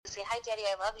Say hi, Daddy.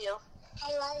 I love you.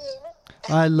 I love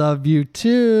you. I love you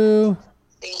too.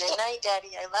 Say night-night, Daddy.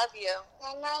 I love you.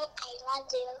 Night, I love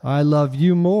you. I love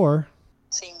you more.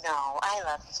 Say no. I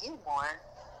love you more.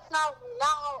 No, I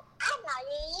love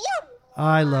you.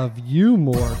 I love you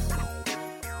more.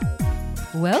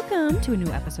 Welcome to a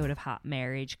new episode of Hot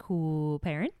Marriage Cool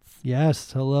Parents.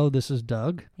 Yes, hello, this is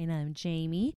Doug. And I'm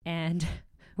Jamie, and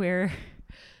we're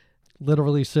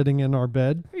Literally sitting in our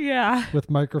bed with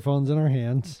microphones in our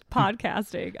hands.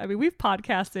 podcasting. I mean, we've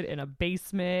podcasted in a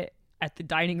basement, at the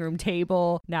dining room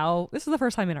table. Now, this is the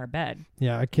first time in our bed.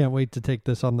 Yeah, I can't wait to take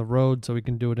this on the road so we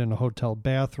can do it in a hotel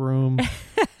bathroom,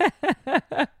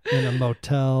 in a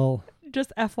motel.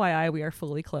 Just FYI, we are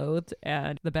fully clothed,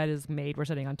 and the bed is made. We're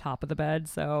sitting on top of the bed,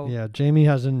 so... Yeah, Jamie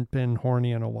hasn't been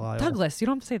horny in a while. Douglas, you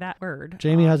don't have to say that word.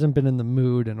 Jamie hasn't been in the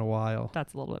mood in a while.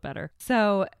 That's a little bit better.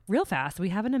 So, real fast, we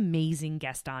have an amazing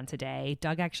guest on today.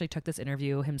 Doug actually took this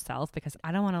interview himself because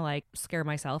I don't want to scare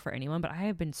myself or anyone, but I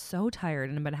have been so tired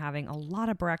and I've been having a lot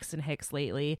of Braxton Hicks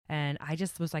lately. And I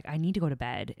just was like, I need to go to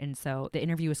bed. And so the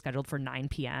interview was scheduled for 9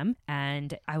 p.m.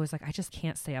 And I was like, I just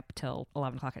can't stay up till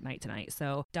 11 o'clock at night tonight.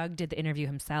 So Doug did the interview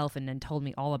himself and then told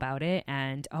me all about it.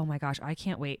 And oh my gosh, I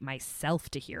can't wait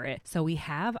myself to hear it. So we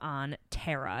have on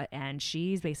Tara, and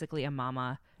she's basically a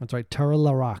mama. That's right, Tara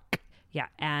LaRock. Yeah,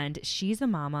 and she's a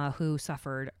mama who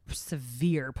suffered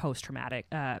severe post-traumatic,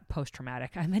 I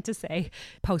meant to say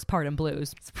postpartum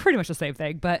blues. It's pretty much the same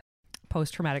thing, but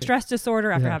post-traumatic stress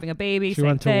disorder after having a baby, She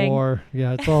went to war.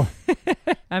 Yeah, it's all...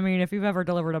 I mean, if you've ever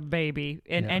delivered a baby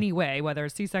in any way, whether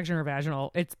it's C-section or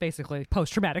vaginal, it's basically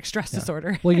post-traumatic stress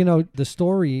disorder. Well, you know, the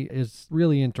story is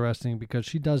really interesting because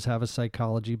she does have a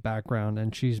psychology background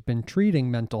and she's been treating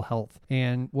mental health.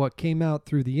 And what came out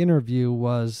through the interview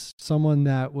was someone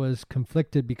that was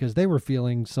conflicted because they were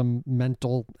feeling some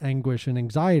mental anguish and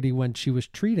anxiety when she was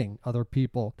treating other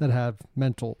people that have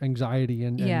mental anxiety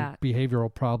and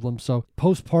behavioral problems. So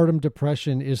postpartum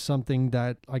depression is something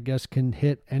that I guess can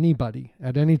hit anybody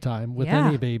at any time with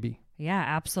any baby. Yeah,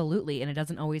 absolutely. And it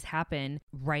doesn't always happen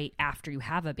right after you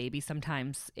have a baby.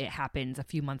 Sometimes it happens a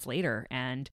few months later.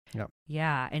 And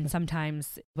and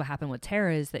sometimes what happened with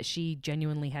Tara is that she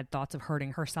genuinely had thoughts of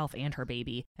hurting herself and her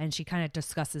baby. And she kind of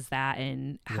discusses that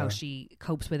and how she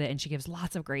copes with it. And she gives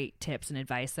lots of great tips and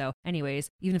advice. So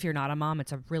anyways, even if you're not a mom,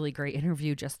 it's a really great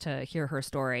interview just to hear her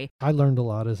story. I learned a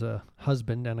lot as a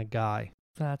husband and a guy.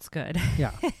 That's good.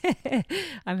 Yeah.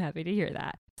 I'm happy to hear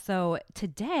that. So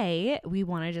today we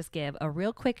want to just give a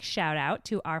real quick shout out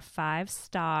to our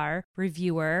 5-star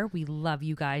reviewer. We love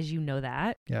you guys. You know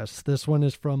that. Yes, this one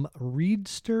is from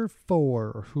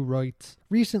Reedster4, who writes,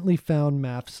 recently found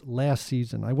MAFS last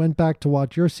season. I went back to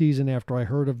watch your season after I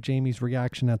heard of Jamie's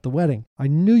reaction at the wedding. I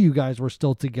knew you guys were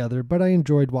still together, but I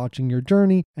enjoyed watching your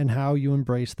journey and how you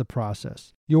embraced the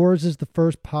process. Yours is the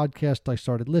first podcast I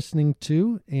started listening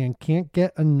to and can't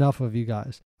get enough of you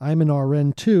guys. I'm an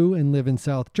RN too and live in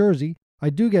South Jersey.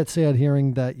 I do get sad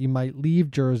hearing that you might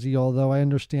leave Jersey, although I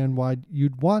understand why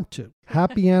you'd want to.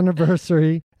 Happy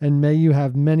anniversary, and may you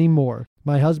have many more.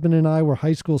 My husband and I were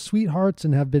high school sweethearts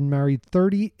and have been married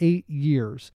 38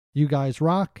 years. You guys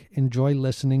rock. Enjoy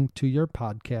listening to your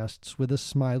podcasts with a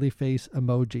smiley face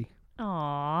emoji.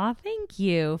 Aw, thank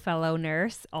you, fellow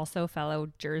nurse, also fellow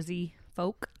Jersey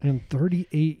folk. And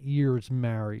 38 years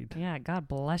married. Yeah, God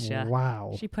bless you.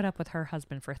 Wow. She put up with her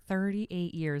husband for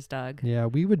 38 years, Doug. Yeah,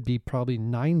 we would be probably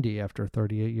 90 after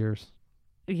 38 years.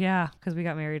 Yeah, because we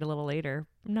got married a little later.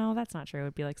 No, that's not true. It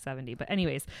would be like 70. But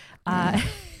anyways. I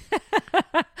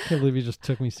can't believe you just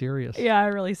took me serious. Yeah, I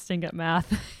really stink at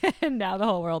math. And now the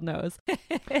whole world knows.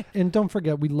 And don't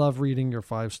forget, we love reading your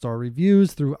 5-star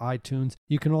reviews through iTunes.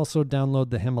 You can also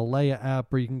download the Himalaya app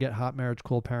where you can get Hot Marriage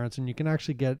Cool Parents, and you can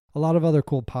actually get a lot of other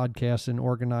cool podcasts and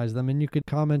organize them. And you could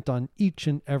comment on each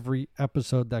and every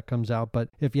episode that comes out. But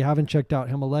if you haven't checked out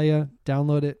Himalaya,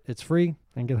 download it. It's free,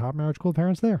 and get Hot Marriage Cool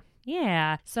Parents there.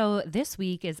 Yeah. So this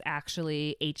week is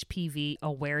actually HPV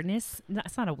awareness.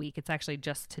 It's not a week. It's actually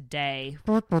just today.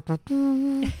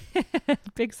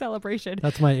 Big celebration.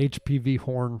 That's my HPV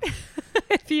horn.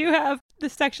 If you have the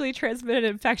sexually transmitted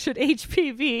infection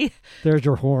HPV, there's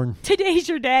your horn. Today's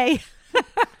your day.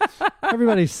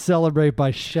 Everybody celebrate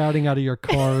by shouting out of your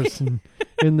cars and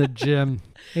in the gym.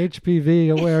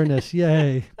 HPV awareness.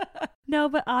 Yay. No,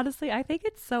 but honestly, I think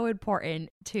it's so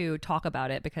important to talk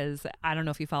about it because I don't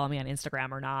know if you follow me on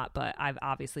Instagram or not, but I've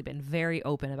obviously been very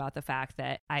open about the fact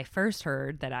that I first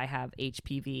heard that I have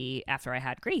HPV after I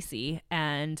had Gracie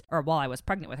or while I was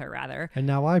pregnant with her rather. And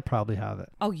now I probably have it.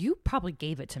 Oh, you probably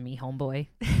gave it to me, homeboy.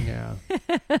 Yeah.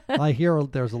 I hear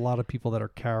there's a lot of people that are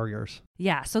carriers.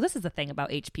 Yeah, so this is the thing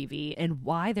about HPV and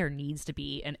why there needs to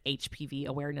be an HPV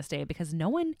awareness day, because no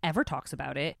one ever talks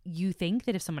about it. You think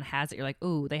that if someone has it, you're like,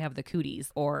 oh, they have the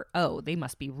cooties, or oh, they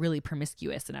must be really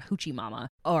promiscuous and a hoochie mama,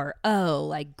 or oh,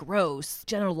 like gross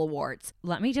genital warts.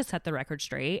 Let me just set the record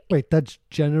straight. Wait, that's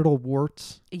genital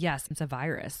warts? Yes, it's a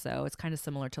virus, so it's kind of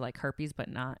similar to like herpes, but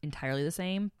not entirely the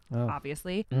same,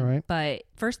 obviously. All right. But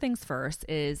first things first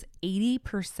is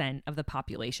 80% of the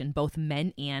population, both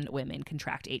men and women,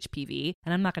 contract HPV.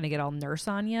 And I'm not going to get all nurse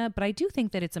on you, but I do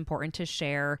think that it's important to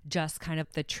share just kind of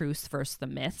the truths versus the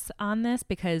myths on this,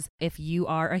 because if you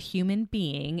are a human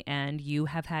being and you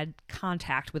have had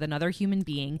contact with another human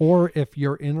being, or if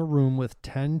you're in a room with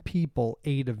 10 people,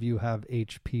 8 of you have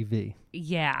HPV.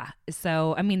 yeah.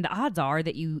 So, I mean, the odds are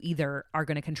that you either are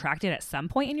going to contract it at some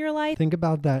point in your life. Think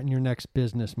about that in your next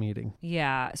business meeting.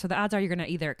 Yeah. So the odds are you're going to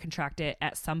either contract it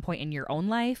at some point in your own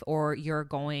life, or you're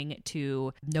going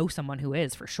to know someone who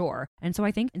is, for sure. And so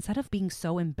I think instead of being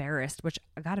so embarrassed, which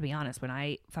I got to be honest, when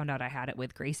I found out I had it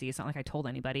with Gracie, it's not like I told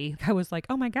anybody. I was like,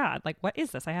 oh my God, like, what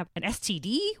is this? I have an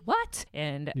STD? What?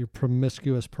 And You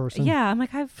promiscuous person. yeah, I'm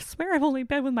like, I swear I've only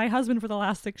been with my husband for the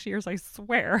last 6 years. I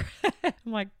swear. I'm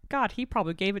like, God, he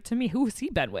probably gave it to me. Who has he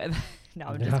been with? No,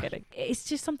 I'm just kidding. It's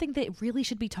just something that really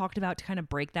should be talked about to kind of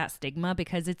break that stigma,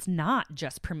 because it's not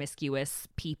just promiscuous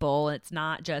people. It's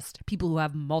not just people who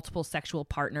have multiple sexual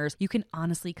partners. You can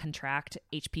honestly contract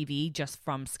HPV just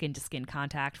from skin to skin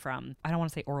contact, from, I don't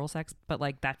want to say oral sex, but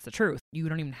like that's the truth. You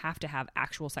don't even have to have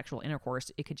actual sexual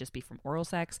intercourse. It could just be from oral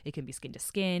sex. It can be skin to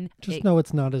skin. Just know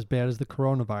it's not as bad as the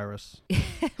coronavirus.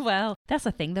 Well, that's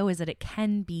the thing though, is that it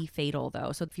can be fatal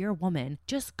though. So if you're a woman,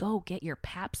 just go get your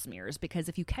pap smears, because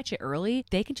if you catch it early,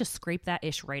 they can just scrape that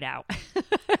ish right out.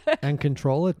 And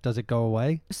control it? Does it go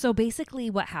away? So basically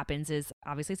what happens is,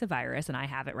 obviously it's a virus and I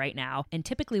have it right now. And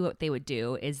typically what they would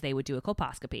do is they would do a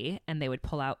colposcopy and they would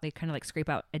pull out, they kind of like scrape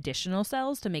out additional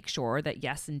cells to make sure that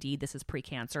yes, indeed, this is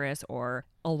precancerous or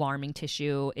alarming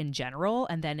tissue in general.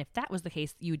 And then if that was the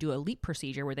case, you would do a LEEP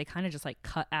procedure where they kind of just like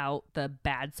cut out the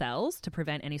bad cells to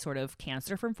prevent any sort of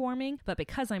cancer from forming. But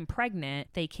because I'm pregnant,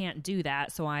 they can't do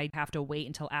that. So I have to wait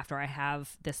until after I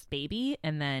have this baby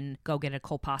and then go get a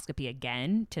colposcopy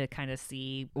again to kind of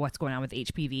see what's going on with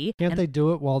HPV. Can't And they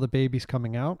do it while the baby's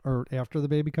coming out or after the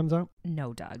baby comes out?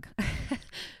 no, Doug.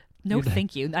 No,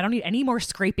 thank you. I don't need any more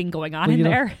scraping going on Well, in you know,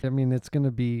 there. I mean, it's going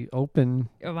to be open.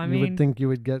 Oh, I You mean, would think you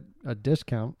would get a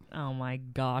discount. oh my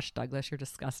gosh, Douglas, you're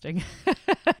disgusting.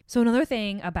 So another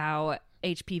thing about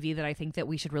HPV that I think that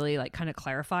we should really like kind of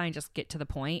clarify and just get to the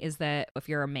point is that if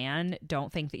you're a man,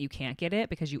 don't think that you can't get it,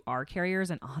 because you are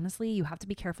carriers. And honestly, you have to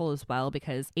be careful as well,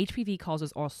 because HPV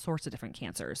causes all sorts of different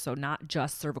cancers. So not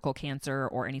just cervical cancer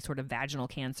or any sort of vaginal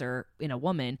cancer in a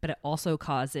woman, but it also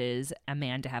causes a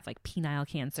man to have like penile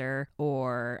cancer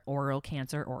or oral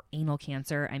cancer or anal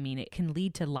cancer. I mean, it can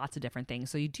lead to lots of different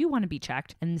things. So you do want to be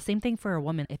checked. And the same thing for a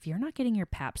woman. If you're not getting your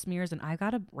pap smears, and I've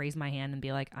got to raise my hand and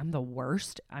be like, I'm the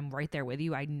worst. I'm right there with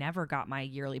you. I never got my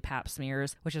yearly pap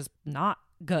smears, which is not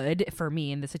good for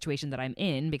me in the situation that I'm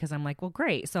in, because I'm like, well,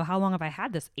 great. So how long have I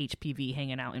had this HPV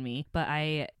hanging out in me? But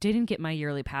I didn't get my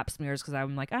yearly pap smears because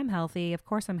I'm like, I'm healthy. Of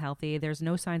course I'm healthy. There's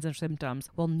no signs or symptoms.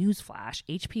 Well, newsflash,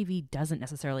 HPV doesn't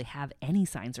necessarily have any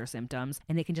signs or symptoms,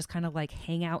 and it can just kind of like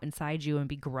hang out inside you and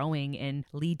be growing and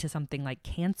lead to something like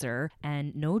cancer.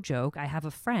 And no joke, I have a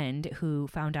friend who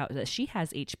found out that she has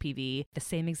HPV the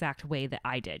same exact way that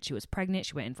I did. She was pregnant.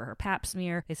 She went in for her pap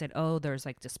smear. They said, oh, there's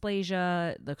like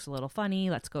dysplasia. It looks a little funny.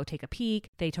 Let's go take a peek.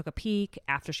 They took a peek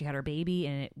after she had her baby,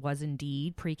 and it was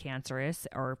indeed precancerous,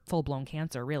 or full-blown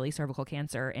cancer, really, cervical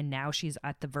cancer. And now she's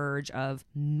at the verge of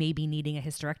maybe needing a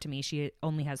hysterectomy. She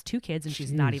only has 2 kids and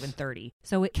she's not even 30.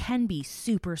 So it can be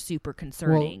super, super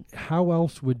concerning. Well, how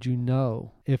else would you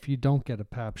know if you don't get a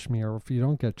pap smear or if you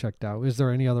don't get checked out? Is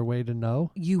there any other way to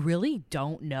know? You really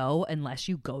don't know unless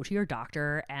you go to your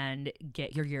doctor and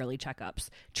get your yearly checkups.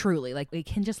 Truly, like it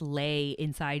can just lay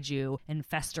inside you and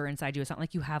fester inside you. It's not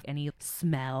like you have any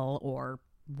smell or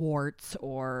warts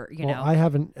or, you know. I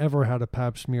haven't ever had a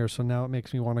pap smear, so now it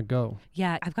makes me want to go.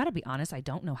 Yeah, I've got to be honest, I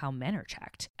don't know how men are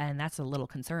checked, and that's a little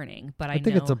concerning. But I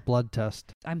think know, it's a blood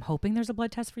test. I'm hoping there's a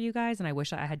blood test for you guys, and I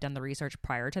wish I had done the research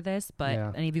prior to this. But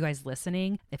Yeah. any of you guys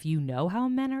listening, if you know how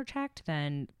men are checked,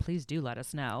 then please do let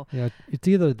us know. Yeah, it's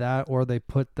either that or they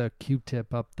put the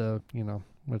Q-tip up the,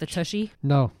 The tushy?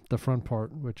 No, the front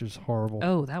part, which is horrible.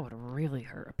 Oh, that would really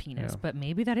hurt a penis. Yeah. But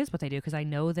maybe that is what they do, because I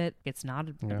know that it's not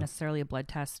Yeah. necessarily a blood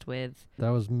test with... That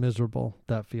was miserable.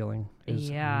 That feeling is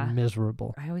Yeah.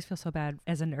 miserable. I always feel so bad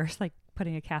as a nurse, like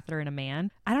putting a catheter in a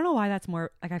man. I don't know why that's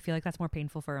more, like, I feel like that's more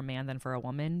painful for a man than for a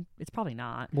woman. It's probably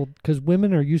not. Well, because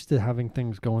women are used to having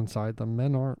things go inside them.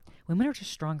 Men aren't. Women are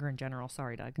just stronger in general.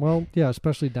 Sorry, Doug. Well, yeah,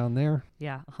 especially down there.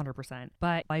 Yeah, 100%.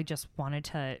 But I just wanted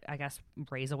to, I guess,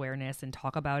 raise awareness and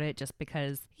talk about it just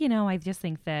because, you know, I just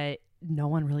think that no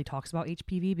one really talks about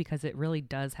HPV because it really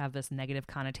does have this negative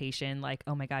connotation like,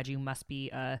 oh my God, you must be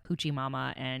a hoochie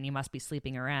mama and you must be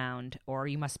sleeping around or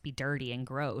you must be dirty and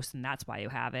gross and that's why you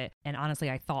have it. And honestly,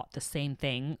 I thought the same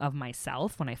thing of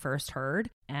myself when I first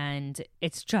heard, and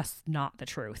it's just not the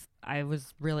truth. I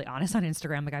was really honest on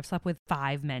Instagram. Like, I've slept with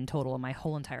 5 men total in my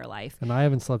whole entire life. And I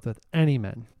haven't slept with any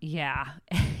men. Yeah.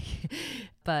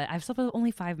 But I've slept with only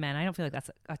 5 men. I don't feel like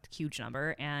that's a huge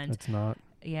number. And It's not.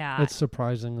 yeah. It's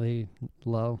surprisingly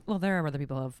low. Well, there are other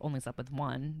people who have only slept with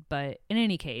 1, but in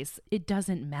any case, it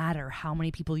doesn't matter how many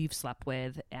people you've slept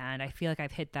with. And I feel like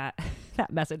I've hit that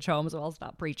that message home, so I'll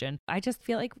stop preaching. I just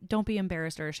feel like don't be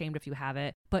embarrassed or ashamed if you have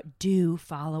it, but do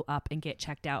follow up and get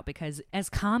checked out, because as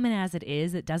common as it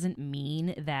is, it doesn't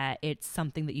mean that it's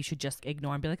something that you should just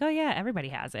ignore and be like, oh yeah, everybody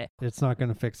has it. It's not going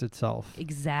to fix itself.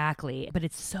 Exactly. But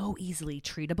it's so easily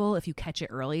treatable if you catch it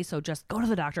early. So just go to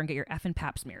the doctor and get your effing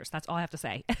pap smears. That's all I have to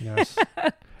say. Yes.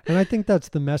 And I think that's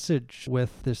the message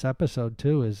with this episode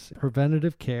too, is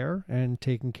preventative care and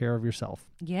taking care of yourself.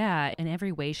 Yeah, in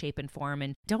every way, shape, and form.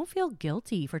 And don't feel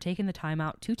guilty for taking the time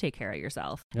out to take care of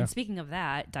yourself. Yeah. And speaking of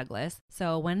that, Douglas,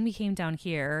 so when we came down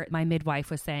here, my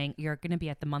midwife was saying, you're going to be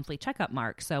at the monthly checkup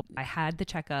mark. So I had the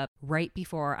checkup right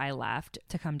before I left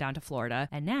to come down to Florida.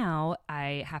 And now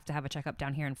I have to have a checkup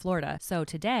down here in Florida. So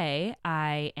today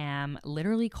I am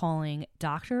literally calling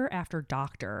doctor after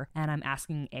doctor, and I'm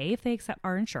asking A, if they accept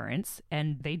our insurance,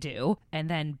 and they do. And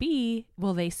then B,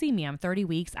 will they see me? I'm 30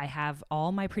 weeks. I have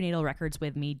all my prenatal records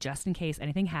with me just in case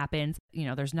anything happens. You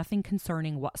know, there's nothing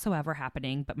concerning whatsoever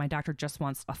happening, but my doctor just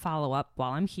wants a follow-up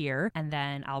while I'm here, and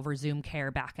then I'll resume care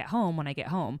back at home when I get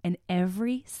home. And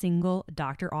every single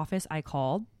doctor office I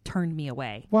called turned me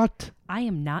away. What? I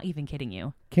am not even kidding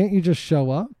you. Can't you just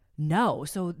show up? No.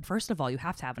 So first of all, you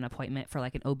have to have an appointment for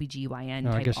like an OBGYN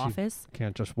I type guess you office.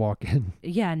 can't just walk in.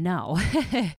 Yeah, no.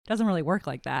 Doesn't really work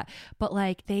like that. But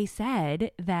like they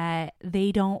said that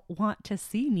they don't want to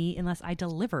see me unless I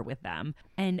deliver with them.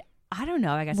 And I don't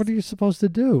know, I guess. What are you supposed to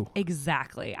do?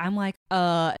 Exactly. I'm like,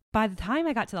 by the time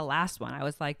I got to the last one, I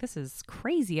was like, this is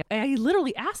crazy. I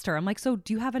literally asked her, I'm like, so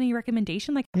do you have any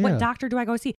recommendation? Like, Yeah. what doctor do I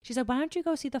go see? She said, why don't you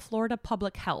go see the Florida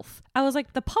Public Health? I was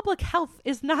like, the public health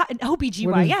is not an What is that?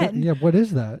 OBGYN. Yeah, what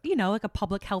is that? You know, like a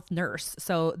public health nurse.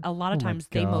 So a lot of Oh my times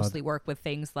they God. mostly work with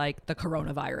things like the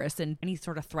coronavirus and any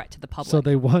sort of threat to the public. So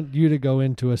they want you to go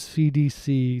into a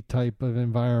CDC type of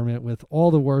environment with all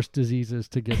the worst diseases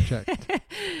to get checked.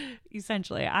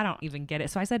 Essentially, I don't even get it.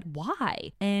 So I said,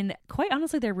 why? And quite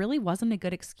honestly, there really wasn't a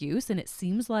good excuse. And it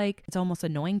seems like it's almost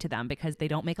annoying to them because they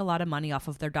don't make a lot of money off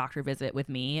of their doctor visit with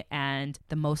me. And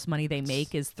the most money they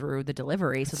make is through the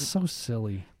delivery. It's So so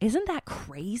silly. isn't that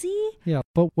crazy? Yeah,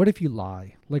 but what if you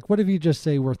lie? Like, what if you just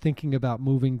say, we're thinking about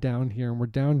moving down here and we're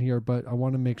down here, but I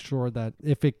want to make sure that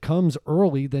if it comes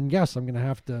early, then yes, I'm going to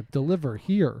have to deliver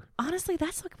here. Honestly,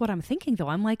 that's like what I'm thinking though.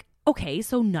 I'm like, okay,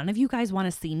 so none of you guys want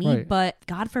to see me, Right. but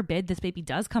God forbid this baby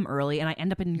does come early and I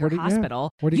end up in your What are- yeah.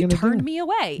 hospital. What are you you gonna turned do? me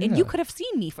away and Yeah. you could have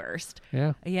seen me first.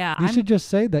 Yeah. Yeah. You should just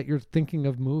say that you're thinking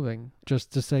of moving,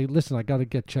 just to say, listen, I got to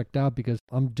get checked out because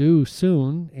I'm due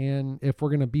soon. And if we're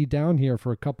going to be down here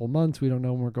for a couple months, we don't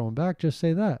know when we're going back. Just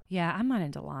say that. Yeah, I'm not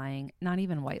into lying. Not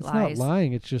even white It's lies. not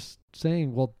lying. It's just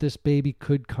saying, well, this baby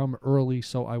could come early,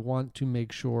 so I want to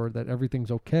make sure that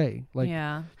everything's okay. Like,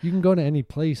 yeah. you can go to any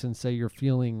place and say you're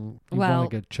feeling, you Well,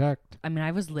 want to get checked. I mean,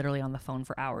 I was literally on the phone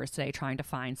for hours today trying to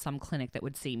find some clinic that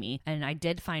would see me. And I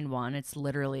did find one. It's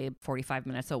literally 45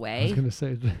 minutes I was away. going to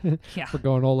say, Yeah. we're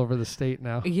going all over the state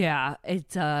now. Yeah,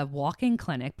 it's a walk-in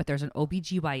clinic, but there's an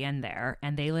OBGYN there,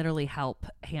 and they literally help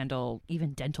handle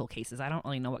even dental cases. I don't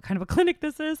really know what kind of a clinic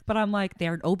this is, but I'm like,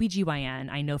 they're an OBGYN.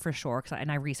 I know for sure, and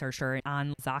I researched her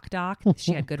on ZocDoc.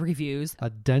 She had good reviews. A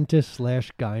dentist /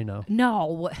 gyno.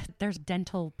 No, there's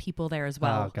dental people there as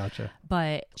well. Oh, gotcha.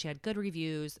 But she had good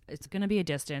reviews. It's going to be a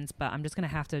distance, but I'm just going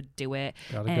to have to do it.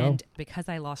 Gotta and go. because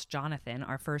I lost Jonathan,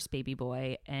 our first baby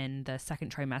boy, in the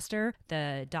second trimester,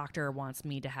 the doctor wants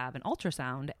me to have an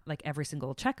ultrasound like like every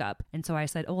single checkup. And so I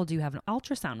said, oh, well, do you have an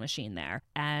ultrasound machine there?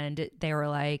 And they were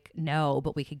like, no,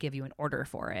 but we could give you an order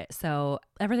for it. So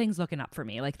everything's looking up for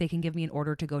me. Like they can give me an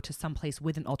order to go to someplace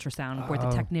with an ultrasound where the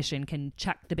technician can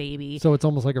check the baby. So it's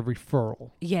almost like a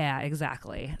referral. Yeah,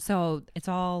 exactly. So it's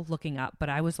all looking up. But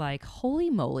I was like, holy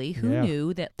moly, who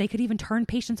knew that they could even turn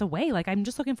patients away? Like, I'm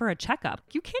just looking for a checkup.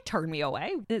 You can't turn me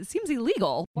away. It seems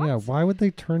illegal. What? Yeah, why would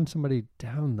they turn somebody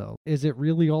down, though? Is it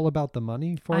really all about the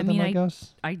money for them, I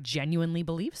guess? I genuinely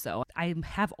believe so. I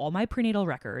have all my prenatal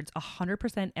records,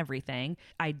 100% everything.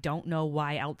 I don't know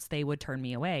why else they would turn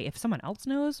me away. If someone else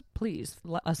knows, please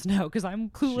let us know, because I'm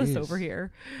clueless over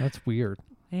here. That's weird.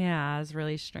 Yeah, it's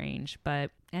really strange.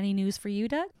 But any news for you,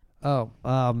 Doug? Oh,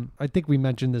 I think we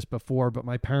mentioned this before, but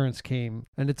my parents came,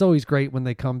 and it's always great when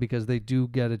they come because they do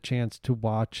get a chance to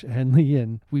watch Henley,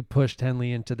 and we pushed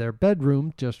Henley into their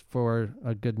bedroom just for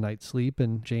a good night's sleep,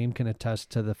 and Jane can attest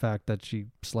to the fact that she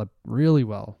slept really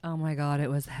well. Oh my God,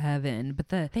 it was heaven. But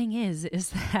the thing is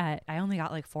that I only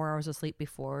got like 4 hours of sleep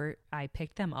before I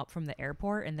picked them up from the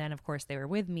airport, and then of course they were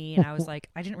with me, and I was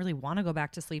like, I didn't really want to go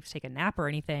back to sleep to take a nap or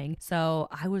anything, so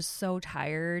I was so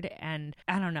tired, and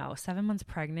I don't know, 7 months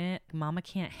pregnant, mama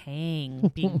can't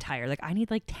hang being tired. Like I need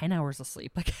like 10 hours of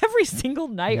sleep like every single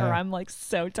night or I'm like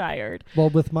so tired. Well,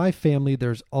 with my family,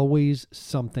 there's always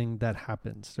something that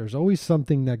happens. There's always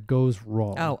something that goes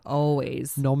wrong. Oh,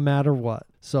 always. No matter what.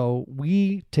 So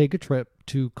we take a trip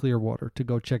to Clearwater to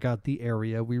go check out the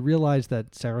area. We realize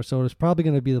that Sarasota is probably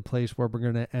going to be the place where we're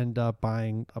going to end up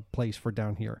buying a place for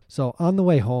down here. So on the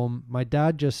way home, my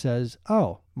dad just says,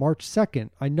 oh, March 2nd.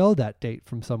 I know that date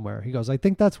from somewhere. He goes, I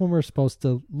think that's when we're supposed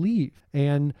to leave.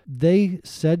 And they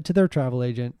said to their travel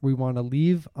agent, we want to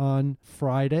leave on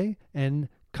Friday and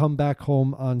come back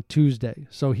home on Tuesday.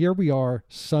 So here we are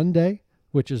Sunday,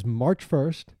 which is March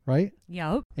 1st, right?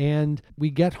 Yep. And we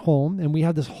get home and we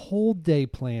have this whole day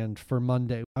planned for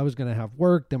Monday. I was going to have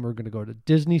work. Then we're going to go to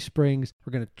Disney Springs.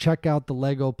 We're going to check out the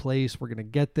Lego place. We're going to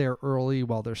get there early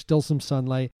while there's still some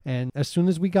sunlight. And as soon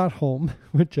as we got home,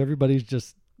 which everybody's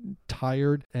just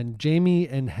tired, and Jamie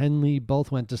and Henley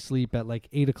both went to sleep at like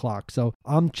 8 o'clock. So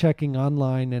I'm checking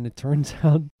online and it turns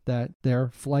out that their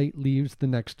flight leaves the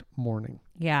next morning.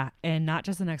 Yeah. And not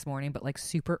just the next morning, but like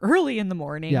super early in the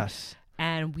morning. Yes.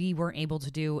 And we weren't able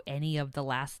to do any of the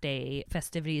last day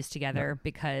festivities together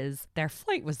because their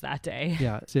flight was that day.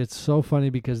 Yeah, it's so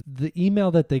funny because the email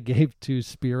that they gave to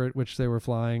Spirit, which they were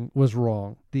flying, was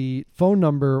wrong. The phone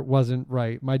number wasn't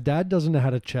right. My dad doesn't know how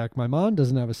to check. My mom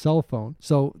doesn't have a cell phone.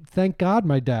 So thank God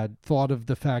my dad thought of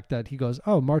the fact that he goes,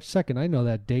 oh, March 2nd, I know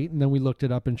that date. And then we looked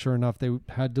it up and sure enough, they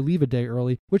had to leave a day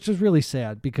early, which was really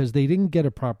sad because they didn't get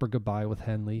a proper goodbye with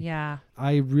Henley. Yeah.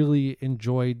 I really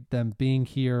enjoyed them being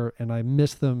here and I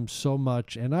miss them so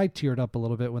much. And I teared up a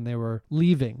little bit when they were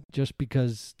leaving just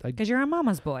because you're a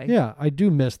mama's boy. Yeah, I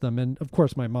do miss them. And of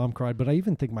course my mom cried, but I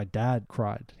even think my dad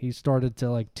cried. He started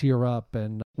to like tear up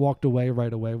and walked away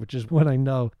right away, which is when I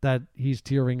know that he's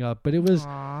tearing up. But it was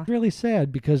really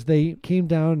sad because they came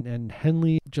down and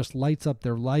Henley just lights up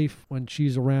their life when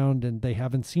she's around and they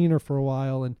haven't seen her for a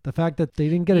while. And the fact that they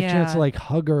didn't get a chance to like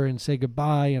hug her and say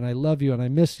goodbye and I love you and I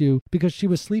miss you because she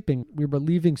was sleeping. We were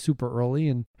leaving super early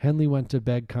and Henley went to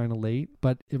bed kind of late,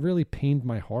 but it really pained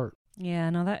my heart.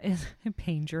 Yeah, no, it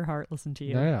pained your heart. Listen to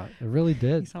you. Yeah, it really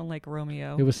did. You sound like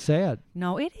Romeo. It was sad.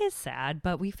 No, it is sad,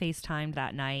 but we FaceTimed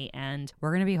that night and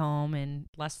we're going to be home in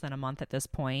less than a month at this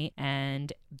point.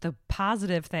 And the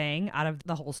positive thing out of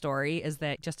the whole story is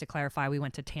that, just to clarify, we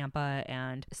went to Tampa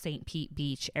and St. Pete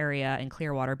Beach area and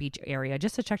Clearwater Beach area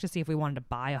just to check to see if we wanted to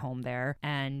buy a home there.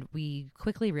 And we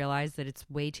quickly realized that it's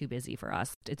way too busy for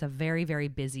us. It's a very, very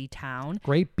busy town.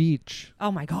 Great beach.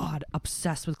 Oh my God.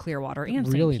 Obsessed with Clearwater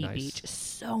and really St. Pete nice. Beach.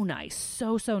 So nice.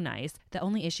 So nice. The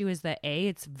only issue is that A,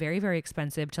 it's very, very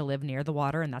expensive to live near the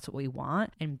water and that's what we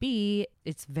want. And B,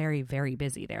 it's very, very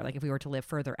busy there. Like if we were to live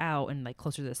further out and like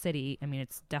closer to the city, I mean,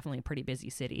 it's definitely a pretty busy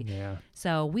city. Yeah.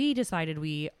 So we decided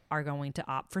we are going to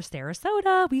opt for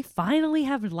Sarasota. We finally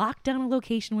have locked down a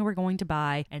location where we're going to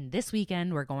buy. And this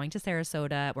weekend we're going to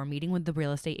Sarasota. We're meeting with the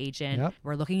real estate agent. Yep.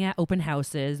 We're looking at open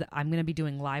houses. I'm going to be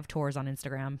doing live tours on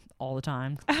Instagram all the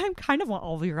time. I kind of want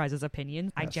all of your guys'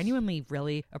 opinions. Yes. I genuinely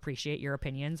really appreciate your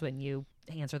opinions when you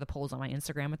answer the polls on my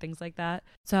Instagram and things like that.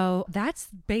 So that's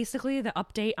basically the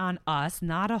update on us.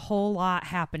 Not a whole lot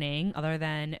happening other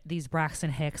than these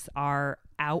Braxton Hicks are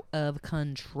out of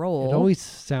control. It always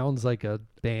sounds like a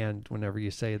band whenever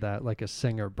you say that, like a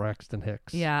singer, Braxton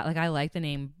Hicks. Yeah, like I like the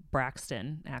name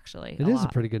Braxton, actually. It is a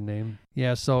pretty good name.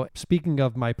 Yeah, so speaking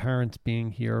of my parents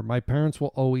being here, my parents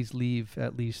will always leave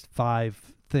at least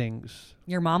 5 things.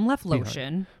 Your mom left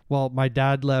lotion. Well, my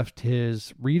dad left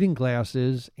his reading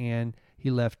glasses and He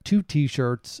left 2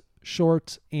 t-shirts,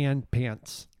 shorts, and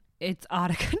pants. It's out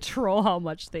of control how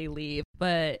much they leave,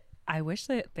 but I wish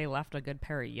that they left a good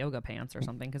pair of yoga pants or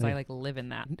something because I like live in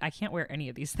that. I can't wear any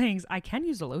of these things. I can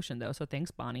use the lotion though, so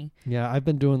thanks, Bonnie. Yeah, I've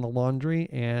been doing the laundry,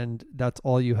 and that's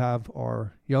all you have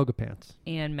are yoga pants.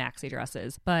 And maxi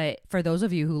dresses. But for those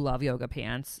of you who love yoga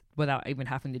pants without even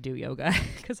having to do yoga,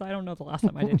 because I don't know the last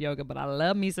time I did yoga, but I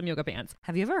love me some yoga pants.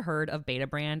 Have you ever heard of Beta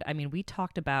Brand? I mean, we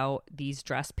talked about these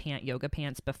dress pant yoga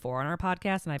pants before on our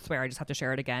podcast, and I swear I just have to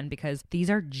share it again because these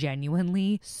are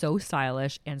genuinely so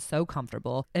stylish and so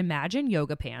comfortable. Imagine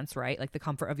yoga pants, right? Like the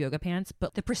comfort of yoga pants,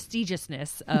 but the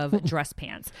prestigiousness of dress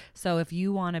pants. So if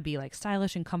you want to be like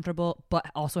stylish and comfortable, but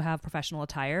also have professional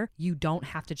attire, you don't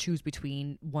have to choose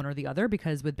between one or the other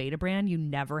because with Beta Brand, you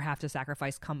never have to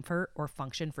sacrifice comfort or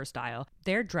function for style.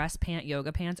 Their dress pant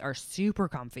yoga pants are super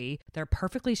comfy. They're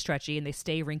perfectly stretchy and they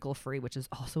stay wrinkle free, which is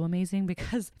also amazing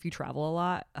because if you travel a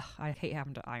lot, I hate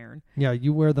having to iron. Yeah,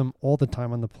 you wear them all the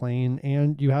time on the plane,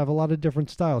 and you have a lot of different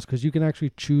styles because you can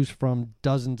actually choose from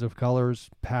dozens of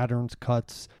colors, patterns,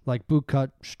 cuts, like boot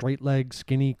cut, straight leg,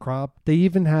 skinny, crop. They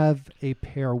even have a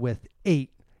pair with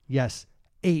 8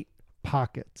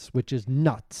 pockets, which is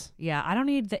nuts. Yeah, I don't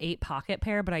need the 8 pocket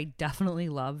pair, but I definitely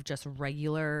love just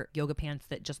regular yoga pants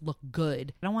that just look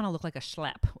good. I don't want to look like a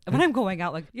schlep when I'm going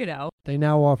out, like, you know. They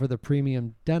now offer the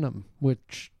premium denim,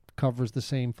 which covers the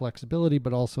same flexibility,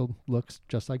 but also looks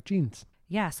just like jeans.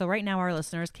 Yeah, so right now our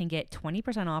listeners can get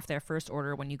 20% off their first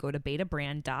order when you go to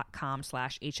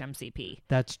betabrand.com/HMCP.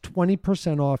 That's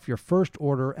 20% off your first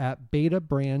order at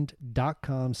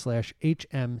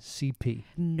betabrand.com/HMCP.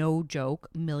 No joke,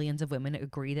 millions of women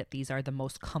agree that these are the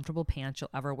most comfortable pants you'll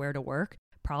ever wear to work.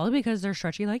 Probably because they're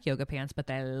stretchy like yoga pants, but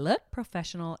they look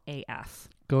professional AF.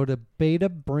 Go to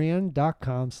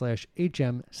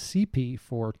betabrand.com/HMCP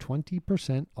for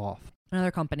 20% off.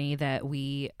 Another company that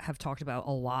we have talked about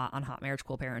a lot on Hot Marriage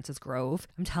Cool Parents is Grove.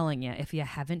 I'm telling you, if you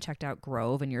haven't checked out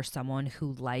Grove and you're someone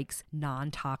who likes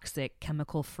non-toxic,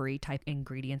 chemical-free type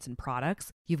ingredients and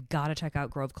products, you've got to check out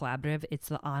Grove Collaborative. It's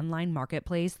the online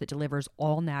marketplace that delivers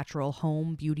all natural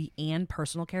home, beauty, and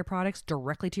personal care products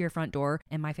directly to your front door.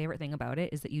 And my favorite thing about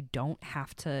it is that you don't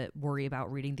have to worry about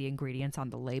reading the ingredients on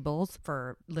the labels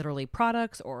for literally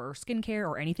products or skincare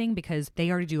or anything because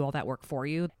they already do all that work for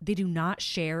you. They do not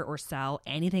share or sell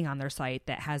anything on their site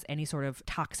that has any sort of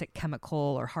toxic chemical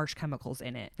or harsh chemicals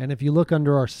in it. And if you look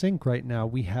under our sink right now,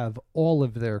 we have all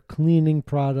of their cleaning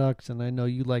products, and I know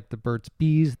you like the Burt's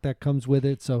Bees that comes with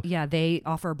it. So yeah, they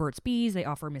offer Burt's Bees, they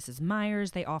offer Mrs.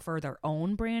 Meyer's, they offer their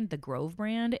own brand, the Grove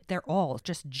brand. They're all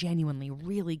just genuinely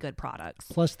really good products.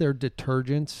 Plus their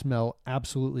detergents smell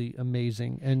absolutely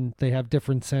amazing, and they have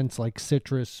different scents like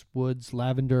citrus, woods,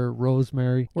 lavender,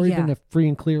 rosemary, or even a free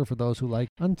and clear for those who like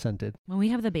unscented. When we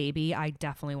have the baby, I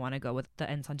definitely want to go with the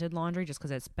unscented laundry just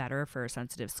because it's better for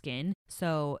sensitive skin.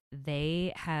 So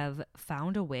they have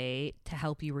found a way to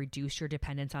help you reduce your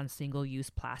dependence on single-use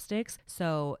plastics.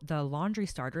 So the laundry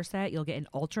starter set, you'll get an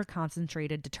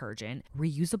ultra-concentrated detergent,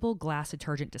 reusable glass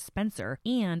detergent dispenser,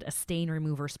 and a stain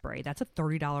remover spray. That's a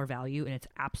 $30 value, and it's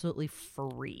absolutely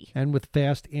free. And with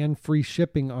fast and free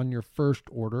shipping on your first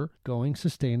order, going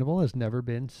sustainable has never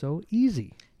been so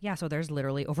easy. Yeah, so there's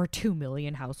literally over 2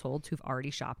 million households who've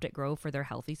already shopped at Grove for their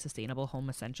healthy, sustainable home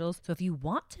essentials. So if you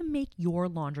want to make your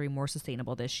laundry more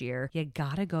sustainable this year, you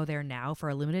gotta go there now. For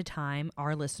a limited time,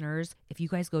 our listeners, if you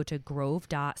guys go to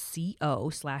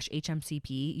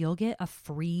grove.co/HMCP, you'll get a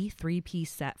free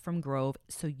 3-piece set from Grove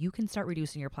so you can start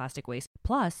reducing your plastic waste.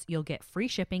 Plus, you'll get free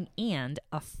shipping and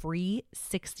a free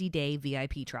 60-day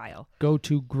VIP trial. Go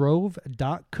to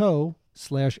grove.co/HMCP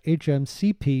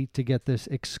to get this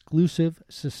exclusive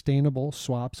sustainable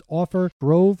swaps offer.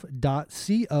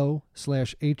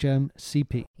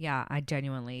 grove.co/HMCP. Yeah, I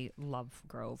genuinely love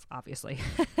Grove, obviously.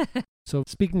 So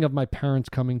speaking of my parents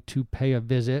coming to pay a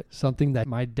visit, something that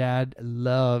my dad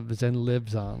loves and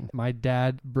lives on. My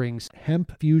dad brings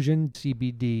hemp fusion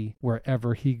CBD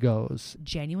wherever he goes.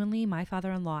 Genuinely, my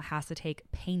father-in-law has to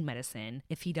take pain medicine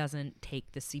if he doesn't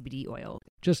take the CBD oil.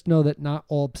 Just know that not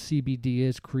all CBD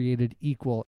is created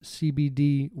equal.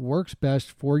 CBD works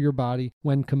best for your body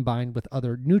when combined with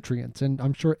other nutrients. And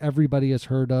I'm sure everybody has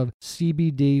heard of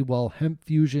CBD. Well, hemp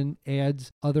fusion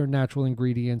adds other natural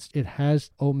ingredients. It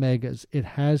has omegas. It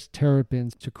has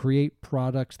terpenes to create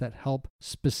products that help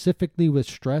specifically with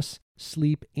stress,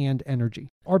 sleep, and energy.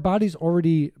 Our bodies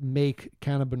already make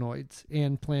cannabinoids,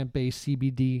 and plant-based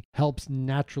CBD helps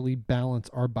naturally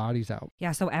balance our bodies out.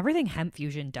 Yeah, so everything Hemp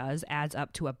Fusion does adds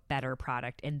up to a better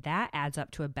product, and that adds up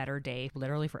to a better day,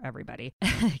 literally for everybody.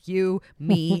 You,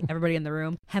 me, everybody in the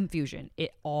room. Hemp Fusion,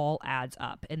 it all adds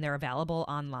up, and they're available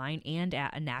online and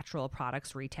at a natural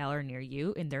products retailer near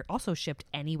you, and they're also shipped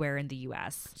anywhere in the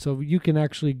U.S. So you can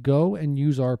actually go and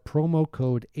use our promo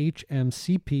code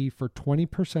HMCP for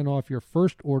 20% off your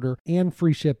first order and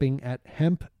free shipping at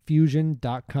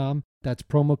hempfusion.com. That's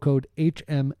promo code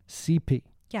HMCP.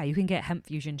 Yeah, you can get Hemp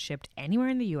Fusion shipped anywhere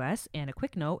in the U.S. And a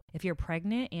quick note, if you're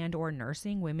pregnant and or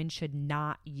nursing, women should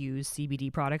not use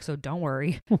CBD products, so don't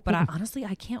worry. But honestly,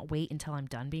 I can't wait until I'm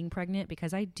done being pregnant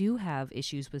because I do have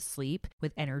issues with sleep,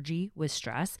 with energy, with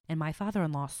stress. And my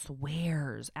father-in-law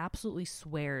absolutely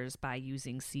swears by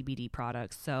using CBD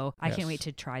products. So I can't wait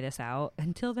to try this out.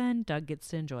 Until then, Doug gets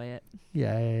to enjoy it.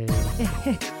 Yay.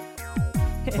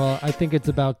 Well, I think it's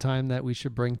about time that we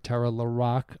should bring Tara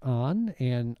LaRocque on.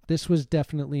 And this was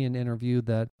definitely an interview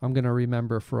that I'm going to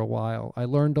remember for a while. I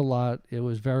learned a lot. It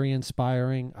was very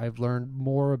inspiring. I've learned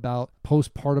more about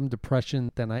postpartum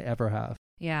depression than I ever have.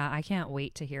 Yeah, I can't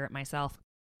wait to hear it myself.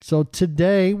 So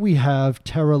today we have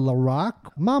Tara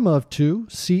LaRocque, mama of two,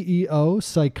 CEO,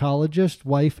 psychologist,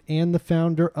 wife, and the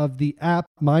founder of the app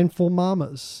Mindful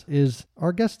Mamas, is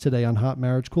our guest today on Hot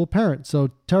Marriage, Cool Parent. So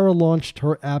Tara launched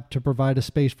her app to provide a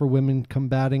space for women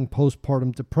combating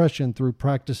postpartum depression through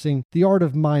practicing the art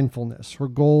of mindfulness. Her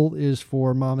goal is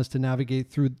for mamas to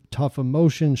navigate through tough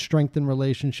emotions, strengthen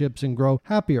relationships, and grow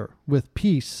happier with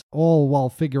peace, all while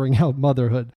figuring out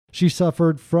motherhood. She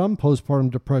suffered from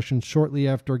postpartum depression shortly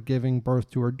after giving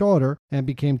birth to her daughter and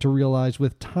became to realize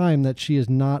with time that she is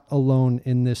not alone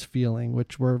in this feeling,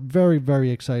 which we're very,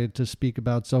 very excited to speak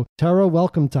about. So, Tara,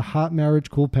 welcome to Hot Marriage,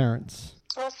 Cool Parents.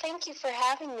 Well, thank you for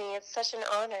having me. It's such an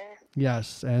honor.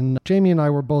 Yes, and Jamie and I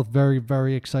were both very,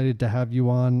 very excited to have you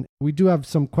on. We do have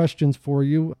some questions for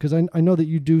you because I know that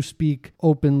you do speak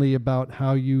openly about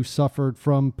how you suffered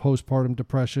from postpartum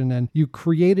depression, and you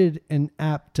created an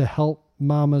app to help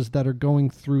mamas that are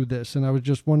going through this. And I was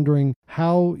just wondering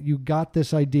how you got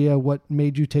this idea, what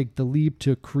made you take the leap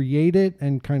to create it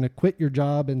and kind of quit your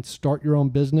job and start your own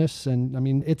business. And I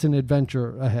mean, it's an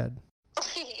adventure ahead.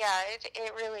 Yeah,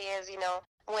 it really is.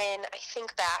 When I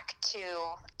think back to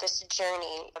this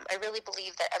journey, I really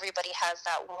believe that everybody has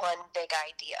that one big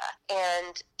idea.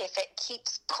 And if it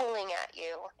keeps pulling at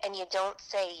you and you don't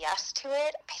say yes to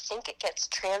it, I think it gets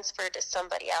transferred to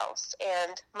somebody else.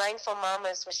 And Mindful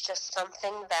Mamas was just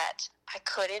something that I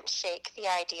couldn't shake the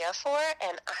idea for,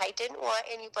 and I didn't want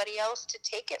anybody else to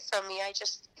take it from me. I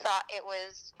just thought it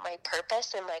was my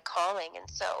purpose and my calling. And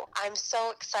so I'm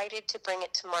so excited to bring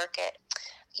it to market.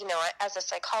 As a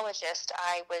psychologist,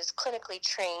 I was clinically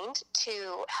trained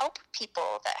to help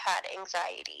people that had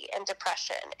anxiety and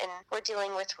depression and were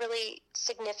dealing with really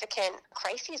significant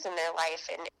crises in their life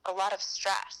and a lot of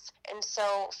stress. And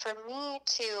so for me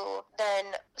to then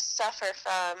suffer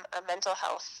from a mental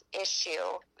health issue,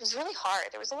 it was really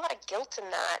hard. There was a lot of guilt in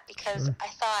that because I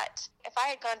thought if I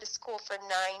had gone to school for 9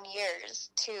 years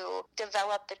to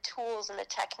develop the tools and the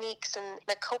techniques and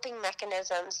the coping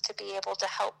mechanisms to be able to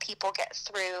help people get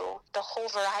through the whole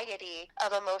variety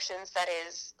of emotions that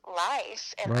is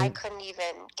life, and I couldn't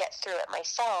even get through it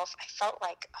myself, I felt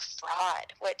like a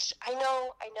fraud, which I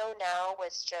know now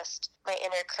was just my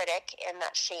inner critic and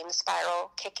that shame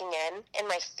spiral kicking in and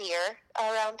my fear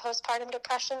around postpartum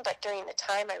depression. But during the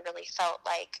time, I really felt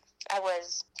like I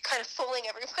was kind of fooling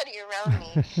everybody around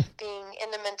me, being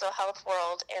in the mental health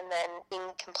world and then being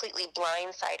completely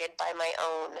blindsided by my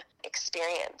own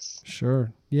experience.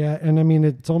 Sure. Yeah. And I mean,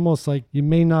 it's almost like you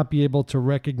may not be able to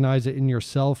recognize it in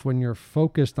yourself when you're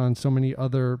focused on so many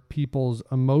other people's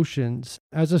emotions.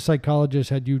 As a psychologist,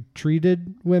 had you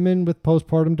treated women with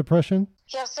postpartum depression?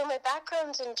 Yeah, so my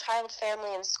background's in child,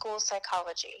 family, and school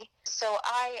psychology. So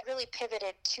I really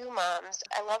pivoted to moms.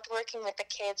 I loved working with the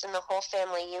kids and the whole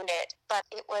family unit, but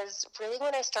it was really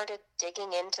when I started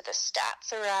digging into the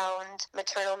stats around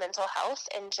maternal mental health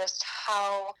and just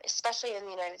how, especially in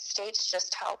the United States,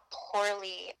 just how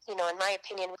poorly, in my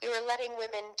opinion, we were letting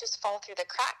women just fall through the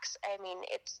cracks. I mean,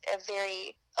 it's a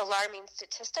very alarming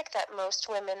statistic that most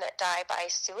women that die by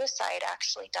suicide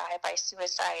actually die by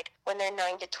suicide when they're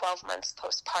 9 to 12 months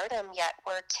postpartum, yet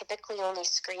we're typically only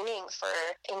screening for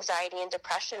anxiety and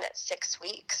depression at 6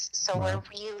 weeks. So we're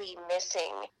really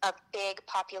missing a big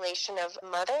population of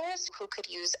mothers who could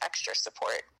use extra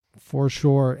support. For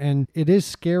sure. And it is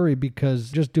scary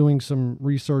because just doing some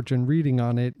research and reading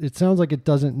on it, it sounds like it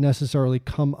doesn't necessarily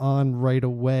come on right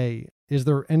away. Is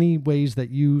there any ways that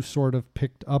you sort of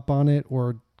picked up on it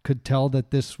or could tell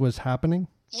that this was happening?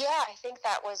 Yeah, I think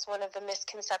that was one of the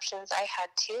misconceptions I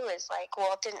had too, is like,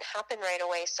 well, it didn't happen right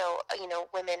away. So,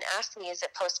 women ask me, is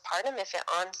it postpartum if it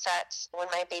onsets when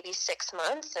my baby's 6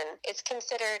 months? And it's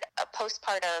considered a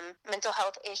postpartum mental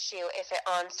health issue if it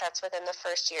onsets within the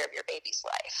first year of your baby's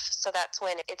life. So that's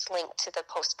when it's linked to the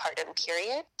postpartum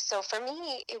period. So for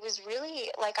me, it was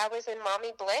really like I was in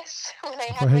mommy bliss when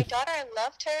I had my daughter. I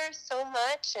loved her so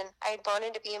much, and I had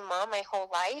wanted to be a mom my whole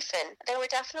life. And there were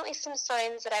definitely some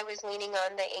signs that I was leaning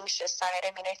on the anxious side.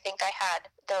 I mean, I think I had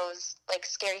those like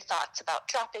scary thoughts about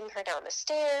dropping her down the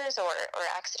stairs or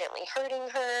accidentally hurting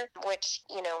her, which,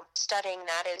 studying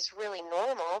that is really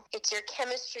normal. It's your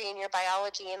chemistry and your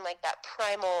biology and like that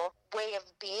primal way of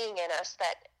being in us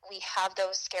that we have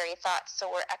those scary thoughts, so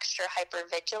we're extra hyper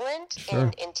vigilant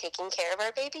in taking care of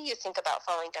our baby. You think about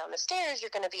falling down the stairs,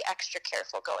 you're going to be extra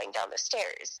careful going down the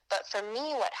stairs. But for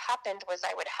me, what happened was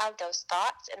I would have those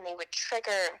thoughts and they would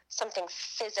trigger something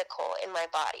physical in my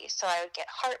body. So I would get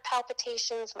heart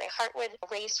palpitations, my heart would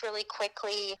race really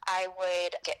quickly, I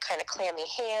would get kind of clammy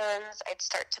hands, I'd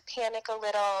start to panic a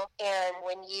little. And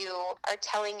when you are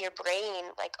telling your brain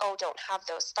like, oh, don't have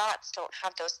those thoughts,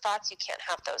 you can't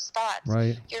have those thoughts.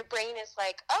 Right. Your brain is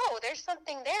like, oh, there's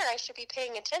something there I should be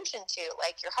paying attention to.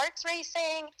 Like your heart's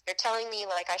racing. You're telling me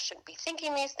like I shouldn't be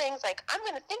thinking these things. Like I'm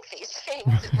going to think these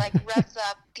things. It like revs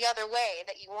up the other way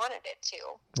that you wanted it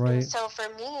to. Right. And so for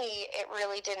me, it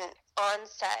really didn't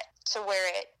onset to where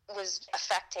it was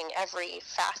affecting every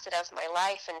facet of my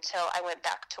life until I went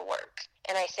back to work.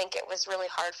 And I think it was really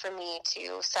hard for me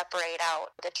to separate out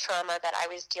the trauma that I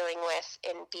was dealing with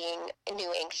in being a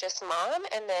new anxious mom,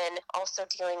 and then also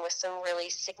dealing with some really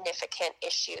significant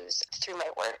issues through my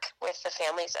work with the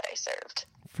families that I served.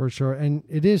 For sure. And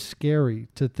it is scary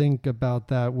to think about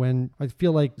that when I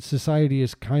feel like society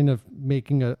is kind of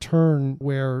making a turn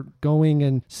where going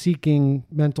and seeking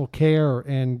mental care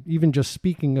and even just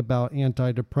speaking about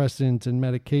antidepressants and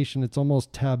medication, it's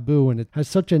almost taboo and it has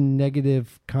such a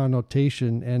negative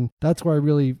connotation. And that's why I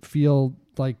really feel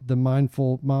like the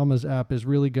Mindful Mamas app is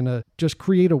really going to just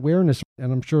create awareness.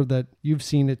 And I'm sure that you've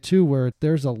seen it too, where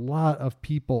there's a lot of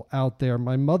people out there,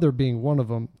 my mother being one of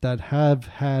them, that have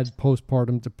had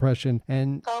postpartum depression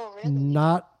and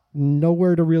not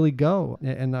nowhere to really go.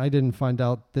 And I didn't find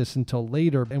out this until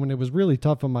later. And when it was really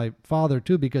tough on my father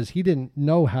too, because he didn't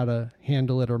know how to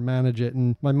handle it or manage it.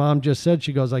 And my mom just said,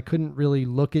 she goes, I couldn't really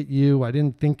look at you. I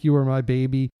didn't think you were my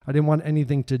baby. I didn't want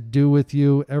anything to do with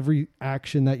you. Every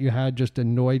action that you had just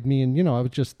annoyed me. And, I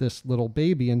was just this little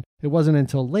baby. And it wasn't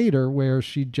until later where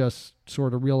she just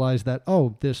sort of realized that,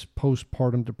 oh, this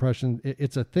postpartum depression,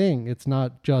 it's a thing. It's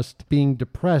not just being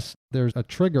depressed. There's a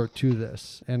trigger to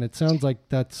this. And it sounds like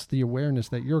that's the awareness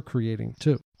that you're creating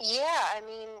too. Yeah, I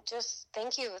mean, just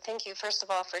thank you. Thank you, first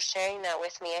of all, for sharing that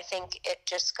with me. I think it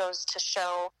just goes to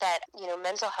show that,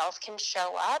 mental health can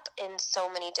show up in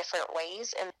so many different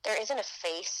ways, and there isn't a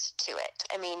face to it.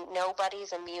 I mean,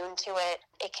 nobody's immune to it.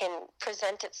 It can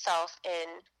present itself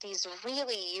in these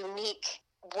really unique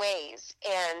ways,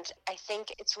 and I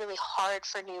think it's really hard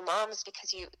for new moms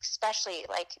because you, especially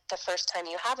like the first time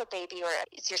you have a baby or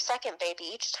it's your second baby,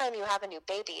 each time you have a new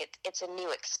baby, it's a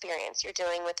new experience. You're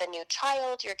dealing with a new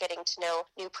child, you're getting to know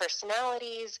new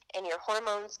personalities, and your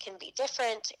hormones can be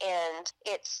different, and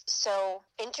it's so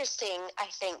interesting, I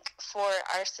think, for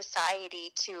our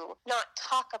society to not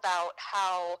talk about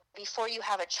how before you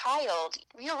have a child,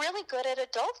 you're really good at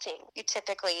adulting. You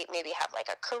typically maybe have like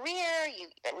a career, you've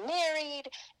been married,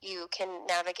 you can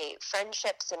navigate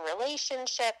friendships and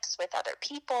relationships with other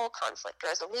people, conflict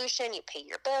resolution, you pay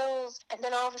your bills, and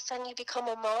then all of a sudden you become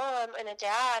a mom and a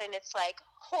dad, and it's like,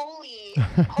 holy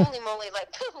moly,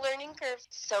 like the learning curve is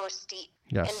so steep.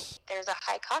 Yes. And there's a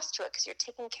high cost to it because you're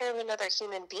taking care of another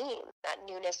human being. That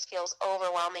newness feels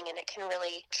overwhelming, and it can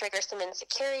really trigger some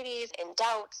insecurities and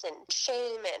doubts and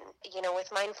shame. And, with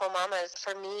Mindful Mamas,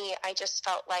 for me, I just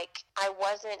felt like I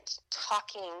wasn't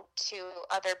talking to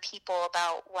other people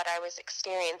about what I was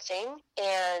experiencing,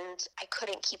 and I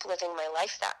couldn't keep living my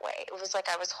life that way. It was like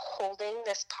I was holding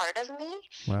this part of me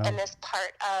and this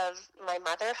part of my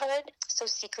motherhood so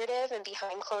secretive and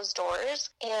behind closed doors.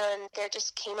 And there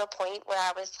just came a point where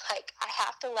I was like, I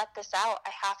have to let this out.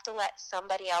 I have to let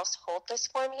somebody else hold this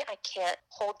for me. I can't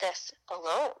hold this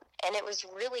alone. And it was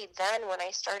really then when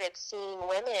I started seeing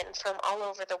women from all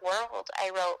over the world. I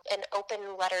wrote an open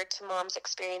letter to moms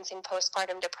experiencing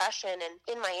postpartum depression, and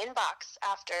in my inbox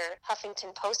after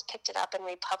Huffington Post picked it up and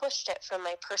republished it from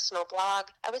my personal blog,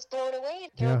 I was blown away.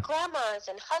 There were grandmas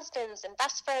and husbands and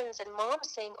best friends and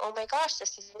moms saying, oh my gosh,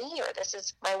 this is me, or this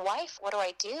is my wife, what do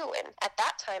I do? And at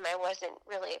that time I wasn't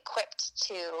really equipped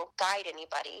to guide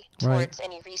anybody towards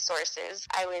any resources.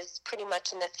 I was pretty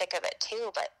much in the thick of it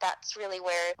too, but that's really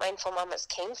where Mindful Mamas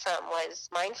came from, was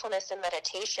mindfulness and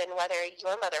meditation. Whether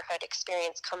your motherhood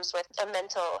experience comes with a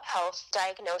mental health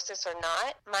diagnosis or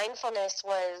not, mindfulness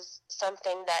was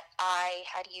something that I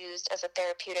had used as a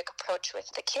therapeutic approach with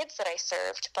the kids that I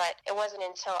served, but it wasn't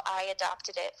until I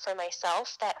adopted it for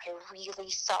myself that I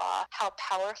really saw how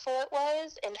powerful it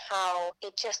was and how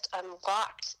it just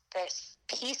unlocked this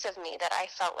piece of me that I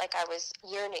felt like I was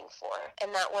yearning for,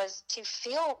 and that was to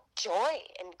feel joy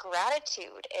and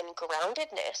gratitude and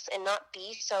groundedness and not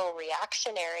be so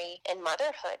reactionary in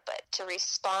motherhood, but to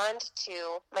respond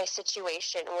to my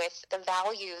situation with the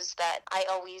values that I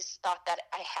always thought that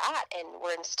I had and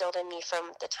were instilled in me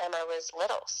from the time I was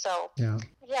little. So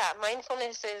yeah,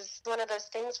 mindfulness is one of those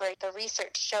things where the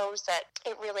research shows that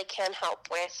it really can help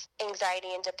with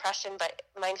anxiety and depression, but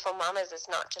Mindful Mamas is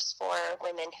not just for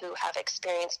women who have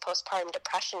experienced postpartum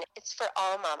depression. It's for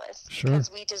all mamas,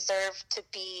 because we deserve to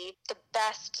be the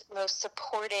best, most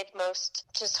supported, most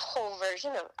just whole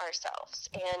version of ourselves.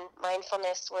 And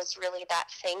mindfulness was really that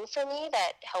thing for me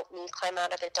that helped me climb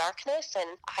out of the darkness,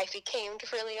 and I became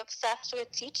really obsessed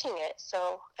with teaching it.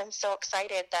 So I'm so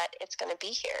excited that it's going to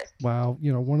be here. Wow.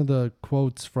 You know, one of the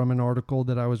quotes from an article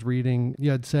that I was reading,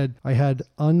 you had said, I had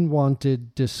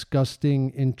unwanted,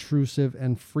 disgusting, intrusive,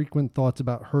 and frequent thoughts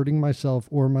about hurting myself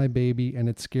or my baby, and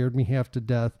it scared me half to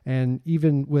death. And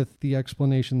even with the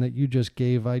explanation that you just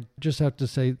gave, I just have to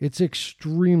say it's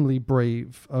extremely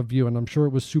brave of you, and I'm sure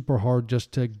it was super hard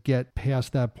just to get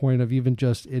past that point of even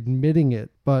just admitting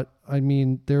it. But I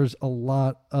mean, there's a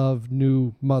lot of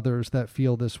new mothers that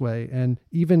feel this way. And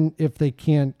even if they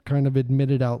can't kind of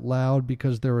admit it out loud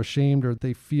because they're ashamed or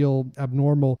they feel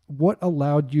abnormal, what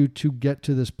allowed you to get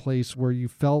to this place where you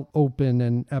felt open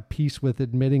and at peace with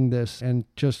admitting this? And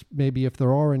just maybe if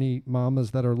there are any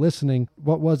mamas that are listening,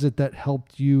 what was it that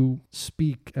helped you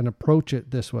speak and approach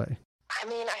it this way? I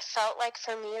mean, I felt like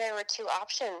for me there were two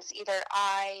options. Either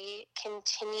I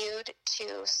continued to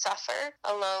suffer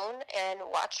alone and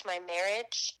watch my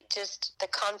marriage, just the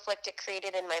conflict it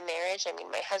created in my marriage. I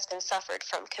mean, my husband suffered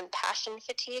from compassion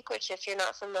fatigue, which if you're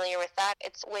not familiar with that,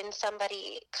 it's when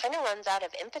somebody kind of runs out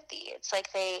of empathy. It's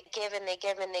like they give and they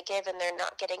give and they give and they're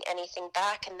not getting anything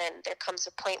back. And then there comes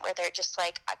a point where they're just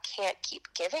like, I can't keep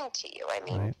giving to you. I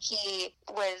mean, he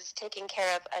was taking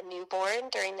care of a newborn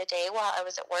during the day while I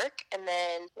was at work. And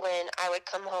then when I would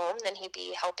come home, then he'd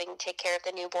be helping take care of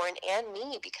the newborn and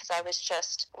me, because I was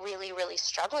just really, really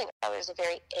struggling. I was a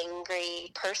very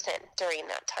angry person during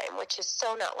that time, which is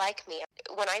so not like me.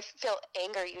 When I feel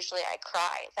anger, usually I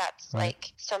cry. That's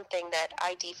like something that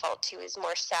I default to is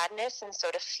more sadness. And so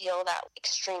to feel that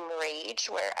extreme rage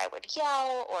where I would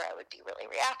yell or I would be really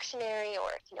reactionary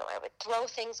or, you know, I would throw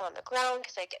things on the ground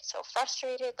because I get so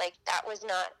frustrated, like that was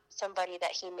not somebody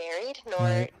that he married,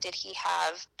 nor did he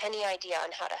have any idea on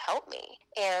how to help me.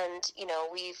 And, you know,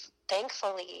 we've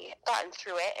thankfully gotten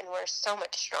through it and we're so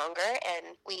much stronger.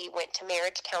 And we went to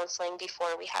marriage counseling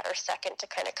before we had our second to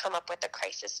kind of come up with a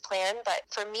crisis plan. But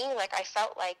for me, like I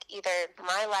felt like either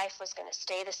my life was going to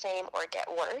stay the same or get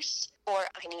worse, or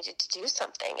I needed to do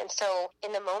something. And so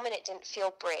in the moment, it didn't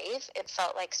feel brave. It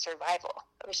felt like survival.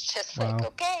 It was just like,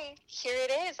 okay, here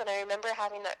it is. And I remember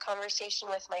having that conversation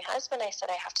with my husband. I said,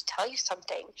 I have to tell you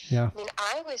something. I mean,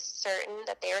 I was certain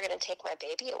that they were going to take my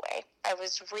baby away. I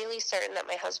was really certain that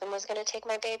my husband was going to take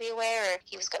my baby away, or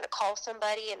he was going to call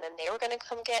somebody and then they were going to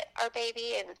come get our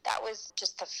baby. And that was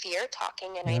just the fear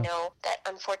talking. And I know that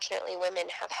unfortunately women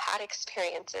have had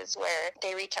experiences where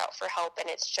they reach out for help and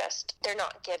it's just, they're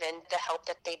not given the help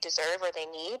that they deserve or they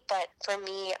need. But for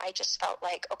me, I just felt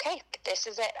like, okay, this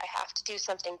is it. I have to do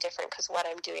something different because what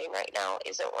I'm doing right now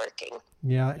isn't working.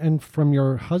 Yeah. And from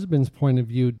your husband's point of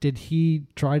view, did he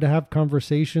try to have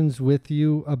conversations with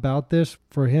you about this?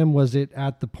 For him, was it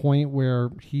at the point where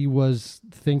he was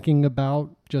thinking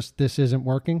about just this isn't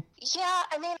working? Yeah,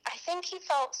 I mean, I think think he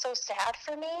felt so sad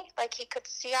for me. Like, he could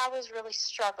see I was really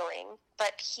struggling,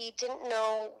 but he didn't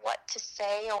know what to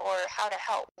say or how to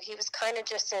help. He was kind of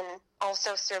just in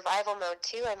also survival mode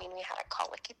too. I mean, we had a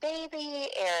colicky baby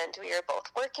and we were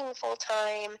both working full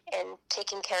time and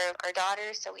taking care of our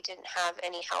daughter, so we didn't have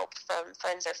any help from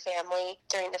friends or family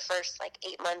during the first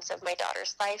 8 months of my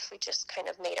daughter's life. We just kind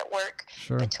of made it work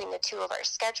between the two of our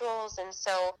schedules. And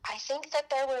so I think that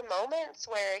there were moments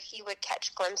where he would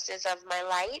catch glimpses of my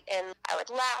light and I would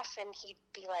laugh and he'd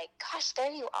be like, gosh,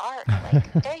 there you are.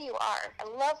 There you are.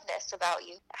 I love this about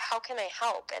you. How can I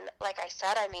help? And like I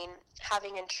said, I mean,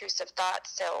 having intrusive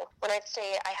thoughts. So when I'd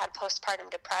say I had postpartum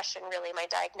depression, really my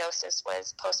diagnosis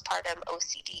was postpartum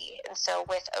OCD. And so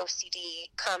with OCD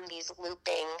come these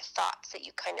looping thoughts that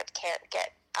you kind of can't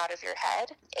get out of your head,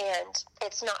 and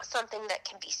it's not something that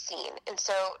can be seen. And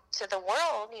so to the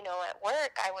world, at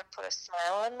work, I would put a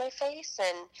smile on my face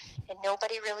and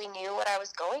nobody really knew what I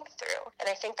was going through. And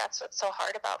I think that's what's so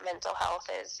hard about mental health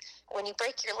is when you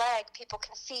break your leg, people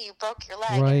can see you broke your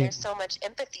leg, and there's so much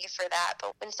empathy for that.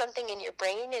 But when something in your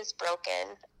brain is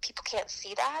broken, people can't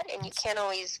see that, and you can't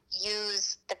always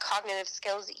use the cognitive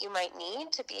skills that you might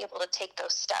need to be able to take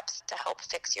those steps to help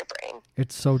fix your brain.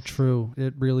 It's so true.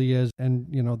 It really is. And,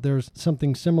 there's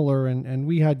something similar, and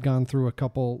we had gone through a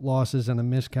couple losses and a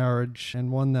miscarriage,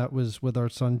 and one that was with our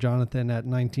son Jonathan at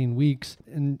 19 weeks.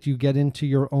 And you get into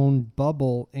your own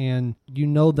bubble, and you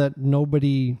know that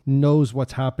nobody knows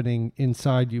what's happening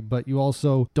inside you, but you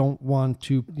also don't want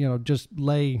to, just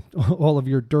lay all of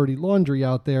your dirty laundry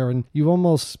out there, and you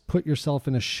almost put yourself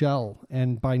in a shell.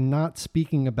 And by not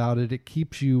speaking about it, it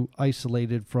keeps you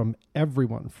isolated from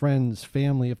everyone, friends,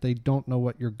 family, if they don't know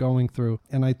what you're going through.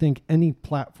 And I think any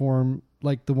platform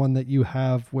like the one that you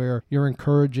have where you're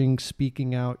encouraging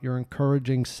speaking out, you're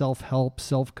encouraging self-help,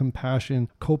 self-compassion,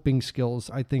 coping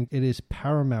skills, I think it is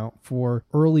paramount for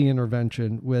early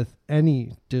intervention with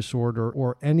any disorder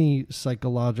or any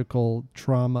psychological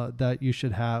trauma that you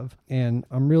should have. And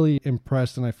I'm really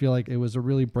impressed, and I feel like it was a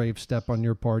really brave step on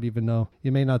your part, even though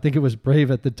you may not think it was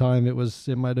brave at the time.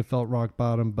 It might have felt rock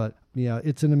bottom, but yeah,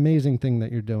 it's an amazing thing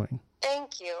that you're doing.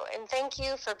 Thank you. And thank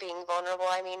you for being vulnerable.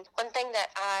 I mean, one thing that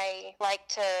I like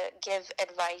to give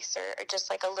advice or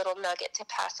just like a little nugget to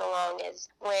pass along is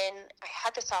when I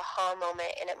had this aha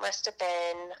moment, and it must have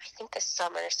been, I think this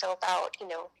summer, so about,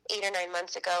 8 or 9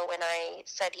 months ago when I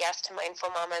said yes to Mindful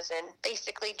Mamas and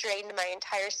basically drained my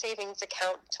entire savings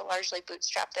account to largely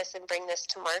bootstrap this and bring this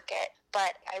to market.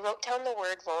 But I wrote down the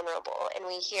word vulnerable, and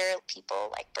we hear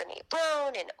people like Brene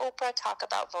Brown and Oprah talk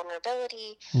about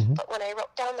vulnerability. Mm-hmm. But when I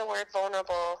wrote down the word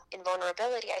vulnerable in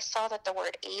vulnerability, I saw that the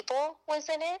word able was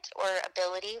in it, or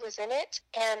ability was in it.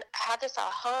 And I had this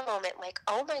aha moment like,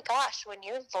 oh my gosh, when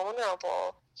you're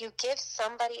vulnerable, you give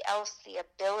somebody else the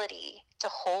ability to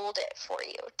hold it for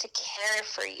you, to care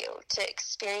for you, to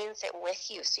experience it with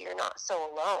you so you're not so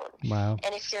alone. Wow.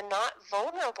 And if you're not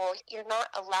vulnerable, you're not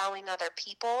allowing other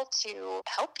people to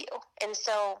help you. And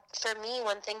so for me,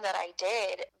 one thing that I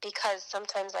did, because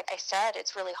sometimes, like I said,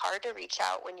 it's really hard to reach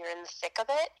out when you're in the thick of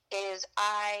it, is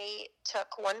I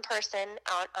took one person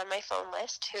out on my phone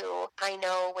list who I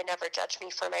know would never judge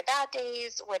me for my bad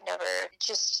days, would never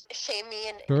just shame me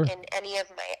in any of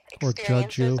my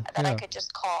experiences, that I could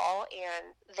just call and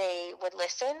they would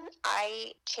listen.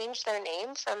 I changed their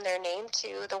name from their name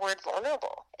to the word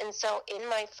vulnerable. And so in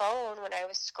my phone, when I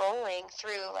was scrolling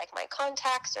through like my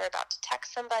contacts or about to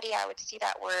text somebody, I would see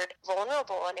that word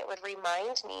vulnerable, and it would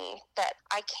remind me that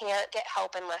I can't get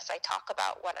help unless I talk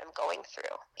about what I'm going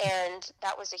through. And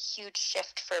that was a huge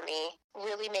shift for me,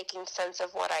 really making sense of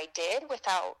what I did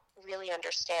without really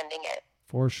understanding it.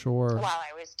 For sure. While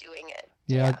I was doing it.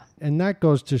 Yeah, and that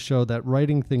goes to show that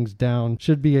writing things down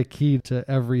should be a key to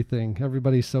everything.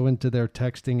 Everybody's so into their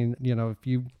texting, and, if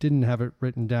you didn't have it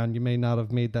written down, you may not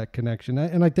have made that connection.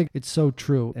 And I think it's so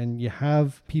true. And you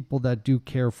have people that do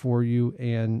care for you.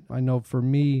 And I know for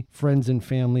me, friends and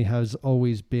family has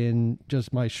always been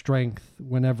just my strength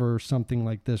whenever something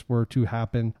like this were to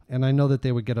happen. And I know that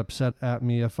they would get upset at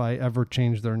me if I ever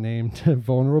changed their name to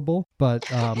Vulnerable,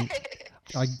 but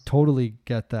I totally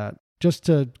get that. Just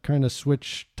to kind of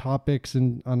switch topics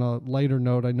and on a lighter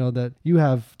note, I know that you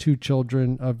have 2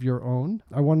 children of your own.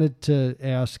 I wanted to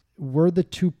ask, were the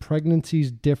 2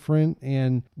 pregnancies different,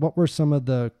 and what were some of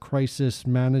the crisis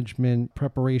management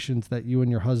preparations that you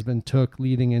and your husband took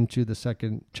leading into the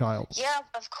second child? Yeah,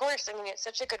 of course. I mean, it's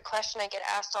such a good question. I get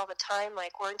asked all the time,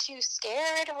 like, weren't you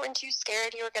scared? Weren't you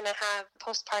scared you were going to have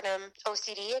postpartum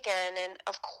OCD again? And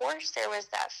of course there was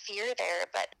that fear there,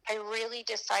 but I really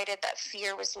decided that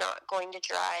fear was not going to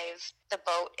drive the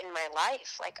boat in my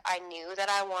life. Like, I knew that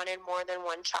I wanted more than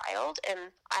one child, and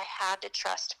I had to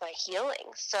trust my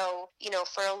healing. So,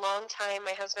 for a long time,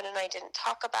 my husband and I didn't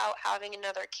talk about having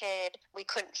another kid. We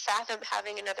couldn't fathom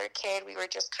having another kid. We were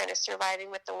just kind of surviving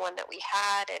with the one that we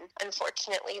had. And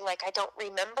unfortunately, I don't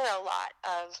remember a lot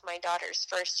of my daughter's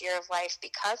first year of life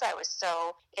because I was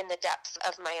so in the depths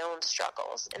of my own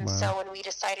struggles. And so when we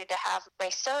decided to have my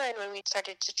son, when we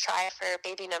started to try for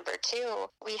baby number 2,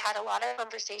 we had a lot of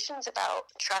conversations about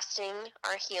trusting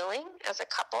our healing as a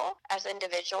couple, as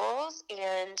individuals,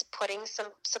 and putting some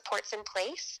supports in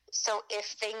place. So if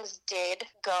things did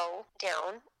go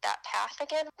down that path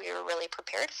again, we were really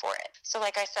prepared for it. So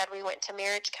like I said, we went to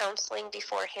marriage counseling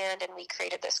beforehand, and we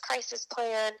created this crisis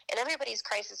plan. And everybody's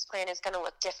crisis plan is going to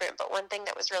look different, but one thing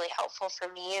that was really helpful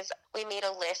for me is we made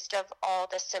a list of all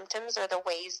the symptoms or the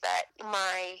ways that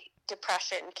my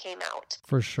depression came out.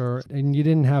 For sure. And you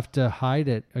didn't have to hide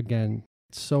it again.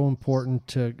 It's so important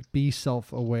to be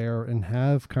self-aware and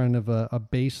have kind of a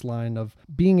baseline of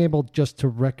being able just to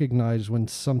recognize when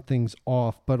something's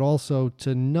off, but also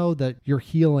to know that you're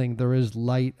healing. There is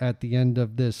light at the end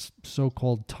of this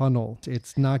so-called tunnel.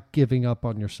 It's not giving up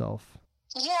on yourself.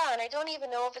 Yeah, and I don't even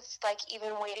know if it's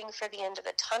even waiting for the end of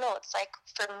the tunnel. It's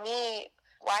for me,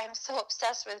 why I'm so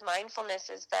obsessed with mindfulness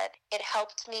is that it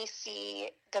helped me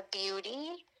see the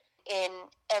beauty in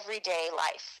everyday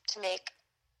life, to make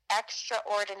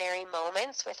extraordinary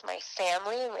moments with my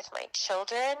family and with my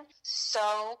children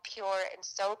so pure and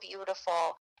so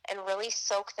beautiful, and really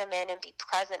soak them in and be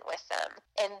present with them.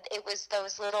 And it was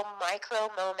those little micro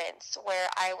moments where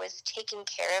I was taking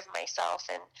care of myself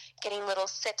and getting little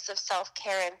sips of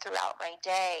self-care in throughout my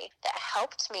day that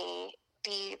helped me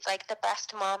be the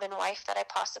best mom and wife that I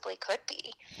possibly could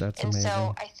be. That's and amazing.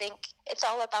 So I think it's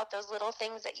all about those little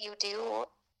things that you do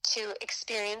to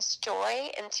experience joy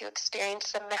and to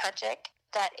experience the magic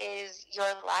that is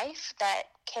your life that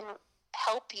can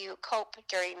help you cope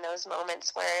during those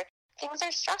moments where things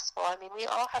are stressful. I mean, we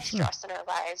all have stress in our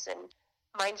lives, and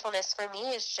mindfulness for me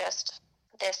is just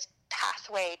this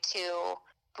pathway to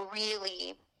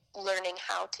really learning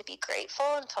how to be grateful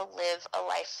and to live a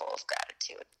life full of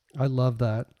gratitude. I love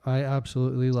that. I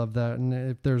absolutely love that. And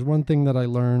if there's one thing that I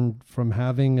learned from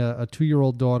having a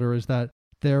 2-year-old daughter is that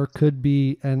there could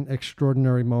be an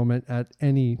extraordinary moment at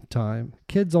any time.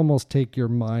 Kids almost take your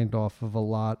mind off of a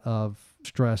lot of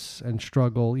stress and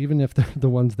struggle, even if they're the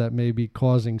ones that may be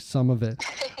causing some of it.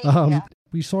 Yeah.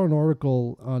 We saw an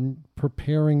article on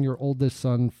preparing your oldest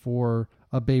son for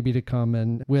a baby to come,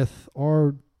 and with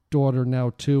our daughter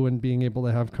now 2 and being able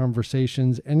to have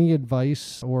conversations, any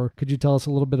advice, or could you tell us a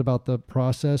little bit about the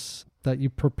process that you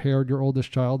prepared your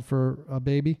oldest child for a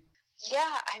baby?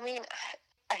 Yeah, I mean,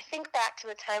 I think back to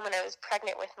the time when I was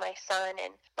pregnant with my son,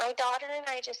 and my daughter and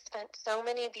I just spent so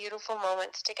many beautiful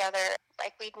moments together.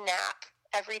 We'd nap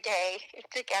every day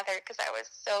together because I was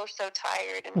so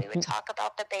tired, and we would talk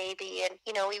about the baby, and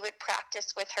we would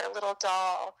practice with her little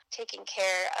doll, taking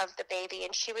care of the baby.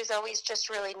 And she was always just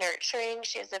really nurturing.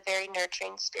 She has a very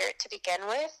nurturing spirit to begin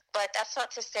with, but that's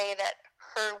not to say that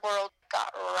her world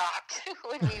got rocked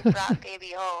when we brought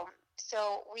baby home.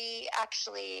 So we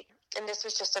actually, and this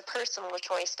was just a personal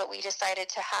choice, but we decided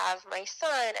to have my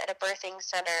son at a birthing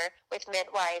center with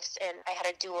midwives, and I had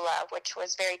a doula, which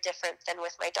was very different than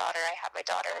with my daughter. I had my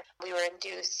daughter, we were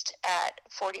induced at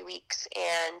 40 weeks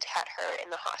and had her in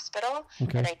the hospital,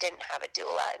 and I didn't have a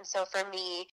doula. And so for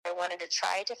me, I wanted to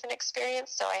try a different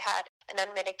experience, so I had an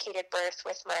unmedicated birth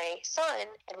with my son,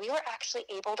 and we were actually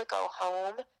able to go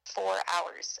home 4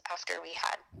 hours after we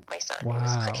had my son. Wow.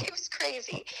 It was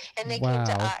crazy. And they came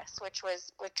to us, which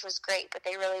was great, but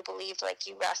they really believed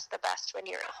you rest the best when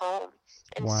you're at home.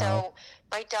 And so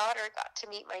my daughter got to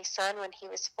meet my son when he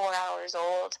was 4 hours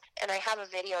old, and I have a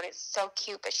video, and it's so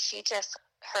cute, but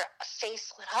her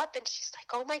face lit up, and she's like,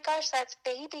 "Oh my gosh, that's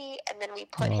baby." And then we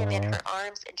put him in her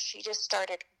arms, and she just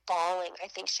started bawling. I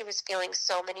think she was feeling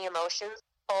so many emotions.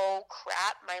 Oh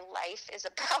crap, my life is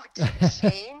about to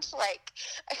change.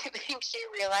 I think she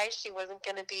realized she wasn't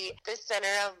going to be the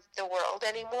center of the world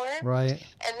anymore. Right.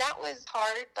 And that was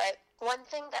hard, but one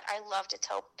thing that I love to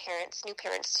tell new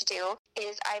parents to do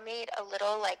is I made a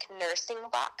little nursing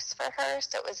box for her.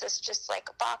 So it was just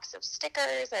a box of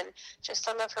stickers and just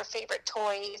some of her favorite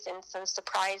toys and some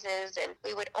surprises. And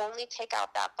we would only take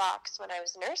out that box when I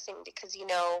was nursing because,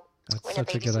 that's when a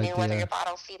such baby's good new, idea. whether you're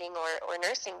bottle feeding or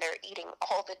nursing, they're eating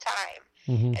all the time.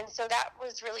 Mm-hmm. And so that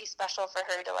was really special for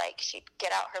her to she'd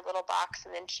get out her little box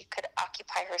and then she could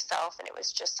occupy herself, and it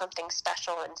was just something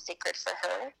special and sacred for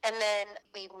her. And then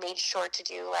we made sure to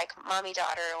do like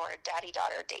mommy-daughter or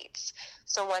daddy-daughter dates.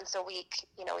 So once a week,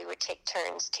 we would take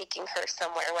turns taking her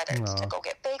somewhere, whether it's to go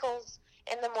get bagels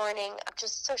in the morning,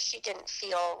 just so she didn't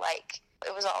feel like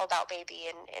it was all about baby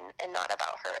and not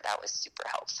about her. That was super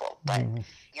helpful. But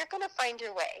you're going to find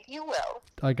your way. You will.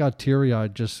 I got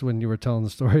teary-eyed just when you were telling the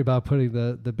story about putting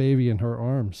the baby in her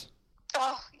arms.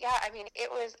 Oh, yeah. I mean,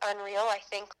 it was unreal. I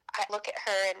think I look at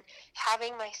her, and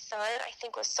having my son, I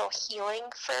think, was so healing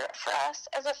for us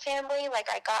as a family. Like,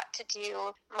 I got to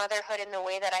do motherhood in the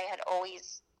way that I had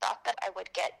always thought that I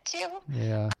would get to.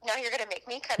 Yeah. Now you're going to make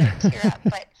me kind of tear up.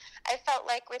 But I felt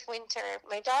like with Winter,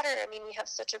 my daughter, I mean, we have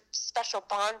such a special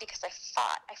bond because I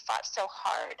fought so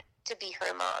hard to be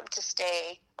her mom, to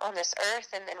stay on this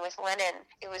earth. And then with Lennon,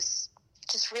 it was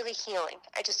just really healing.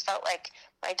 I just felt like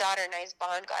my daughter and I's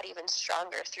bond got even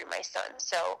stronger through my son.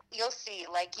 So you'll see,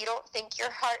 like, you don't think your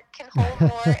heart can hold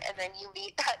more, and then you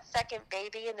meet that second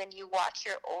baby, and then you watch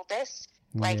your oldest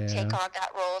take on that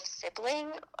role of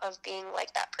sibling, of being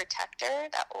like that protector,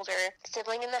 that older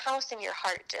sibling in the house, and your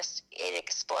heart it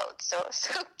explodes. So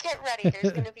get ready.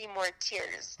 There's going to be more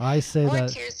tears. I say more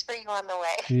that tears for you on the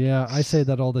way. Yeah, I say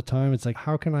that all the time. It's like,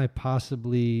 how can I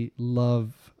possibly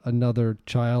love another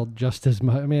child just as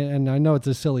much? I mean, and I know it's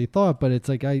a silly thought, but it's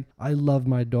like I love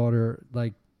my daughter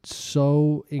like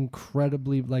so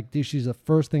incredibly. Like, she's the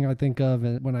first thing I think of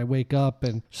and when I wake up,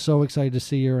 and so excited to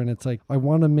see her. And it's like, I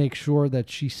want to make sure that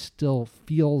she still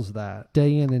feels that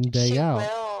day in and day out.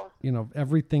 Will.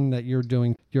 Everything that you're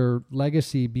doing, your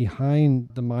legacy behind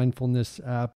the mindfulness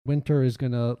app, Winter is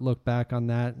going to look back on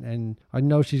that. And I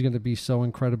know she's going to be so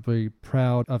incredibly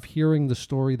proud of hearing the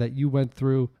story that you went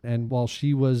through. And while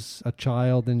she was a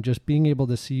child, and just being able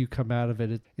to see you come out of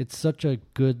it, it's such a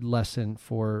good lesson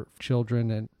for children.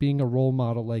 And being a role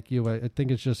model like you, I think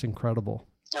it's just incredible.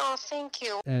 Oh, thank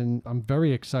you. And I'm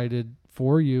very excited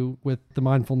for you with the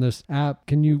mindfulness app.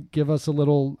 Can you give us a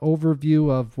little overview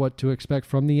of what to expect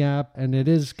from the app? And it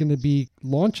is going to be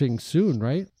launching soon,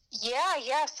 right? Yeah.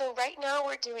 So right now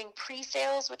we're doing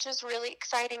pre-sales, which is really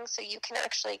exciting. So you can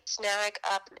actually snag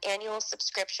up an annual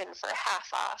subscription for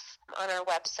half off on our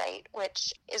website,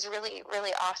 which is really,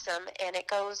 really awesome. And it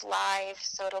goes live,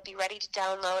 so it'll be ready to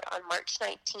download on March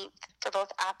 19th for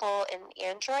both Apple and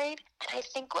Android. And I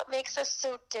think what makes us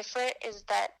so different is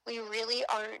that we really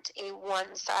aren't a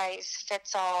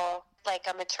one-size-fits-all, like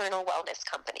a maternal wellness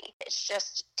company. It's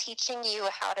just teaching you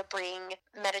how to bring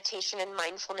meditation and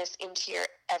mindfulness into your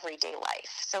everyday life.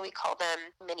 So we call them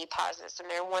mini pauses, and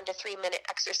they're 1 to 3 minute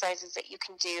exercises that you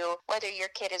can do, whether your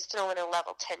kid is throwing a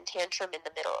level 10 tantrum in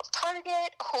the middle of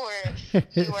Target, or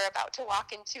you are about to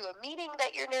walk into a meeting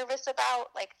that you're nervous about.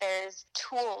 Like, there's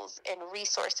tools and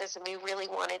resources, and we really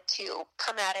wanted to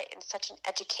come at it in such an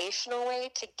educational way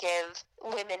to give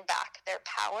women back their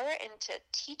power and to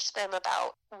teach them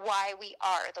about why we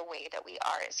are the way that we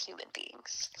are as human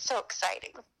beings. So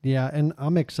exciting. Yeah, and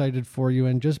I'm excited for you.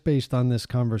 And just based on this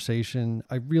conversation,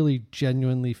 I really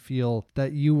genuinely feel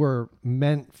that you were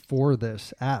meant for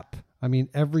this app. I mean,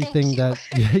 everything that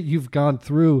you've gone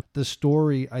through, the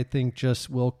story, I think, just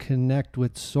will connect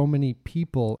with so many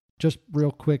people. Just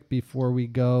real quick before we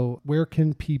go, where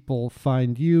can people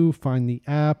find you, find the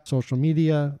app, social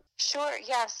media? Sure,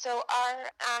 yeah. So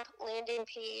our app landing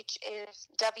page is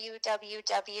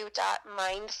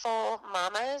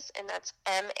www.mindfulmamas, and that's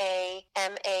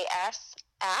MAMAS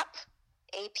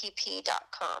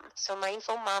app.com. So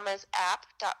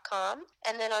mindfulmamasapp.com.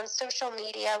 And then on social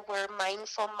media, we're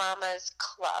Mindful Mamas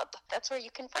Club. That's where you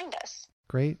can find us.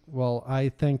 Great. Well, I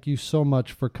thank you so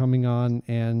much for coming on,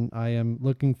 and I am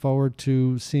looking forward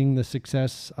to seeing the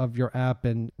success of your app,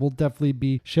 and we'll definitely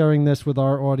be sharing this with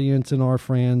our audience and our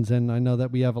friends, and I know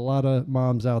that we have a lot of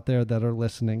moms out there that are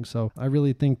listening, so I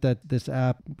really think that this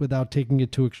app, without taking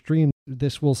it to extreme,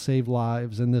 this will save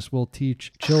lives, and this will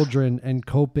teach children and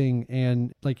coping.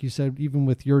 And like you said, even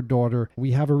with your daughter,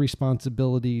 we have a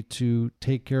responsibility to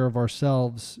take care of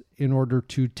ourselves in order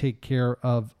to take care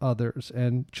of others.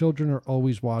 And children are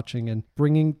always watching, and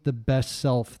bringing the best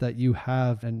self that you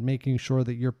have and making sure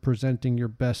that you're presenting your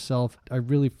best self. I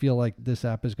really feel like this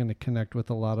app is going to connect with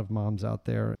a lot of moms out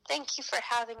there. Thank you for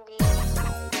having me.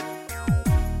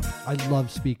 I love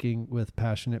speaking with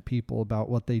passionate people about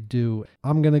what they do.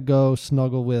 I'm going to go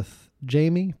snuggle with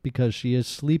Jamie because she is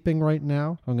sleeping right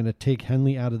now. I'm going to take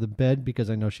Henley out of the bed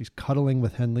because I know she's cuddling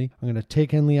with Henley. I'm going to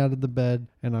take Henley out of the bed,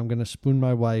 and I'm going to spoon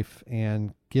my wife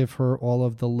and give her all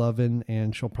of the lovin',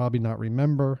 and she'll probably not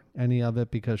remember any of it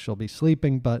because she'll be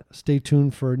sleeping. But stay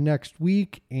tuned for next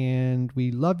week, and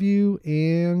we love you,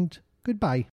 and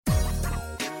goodbye.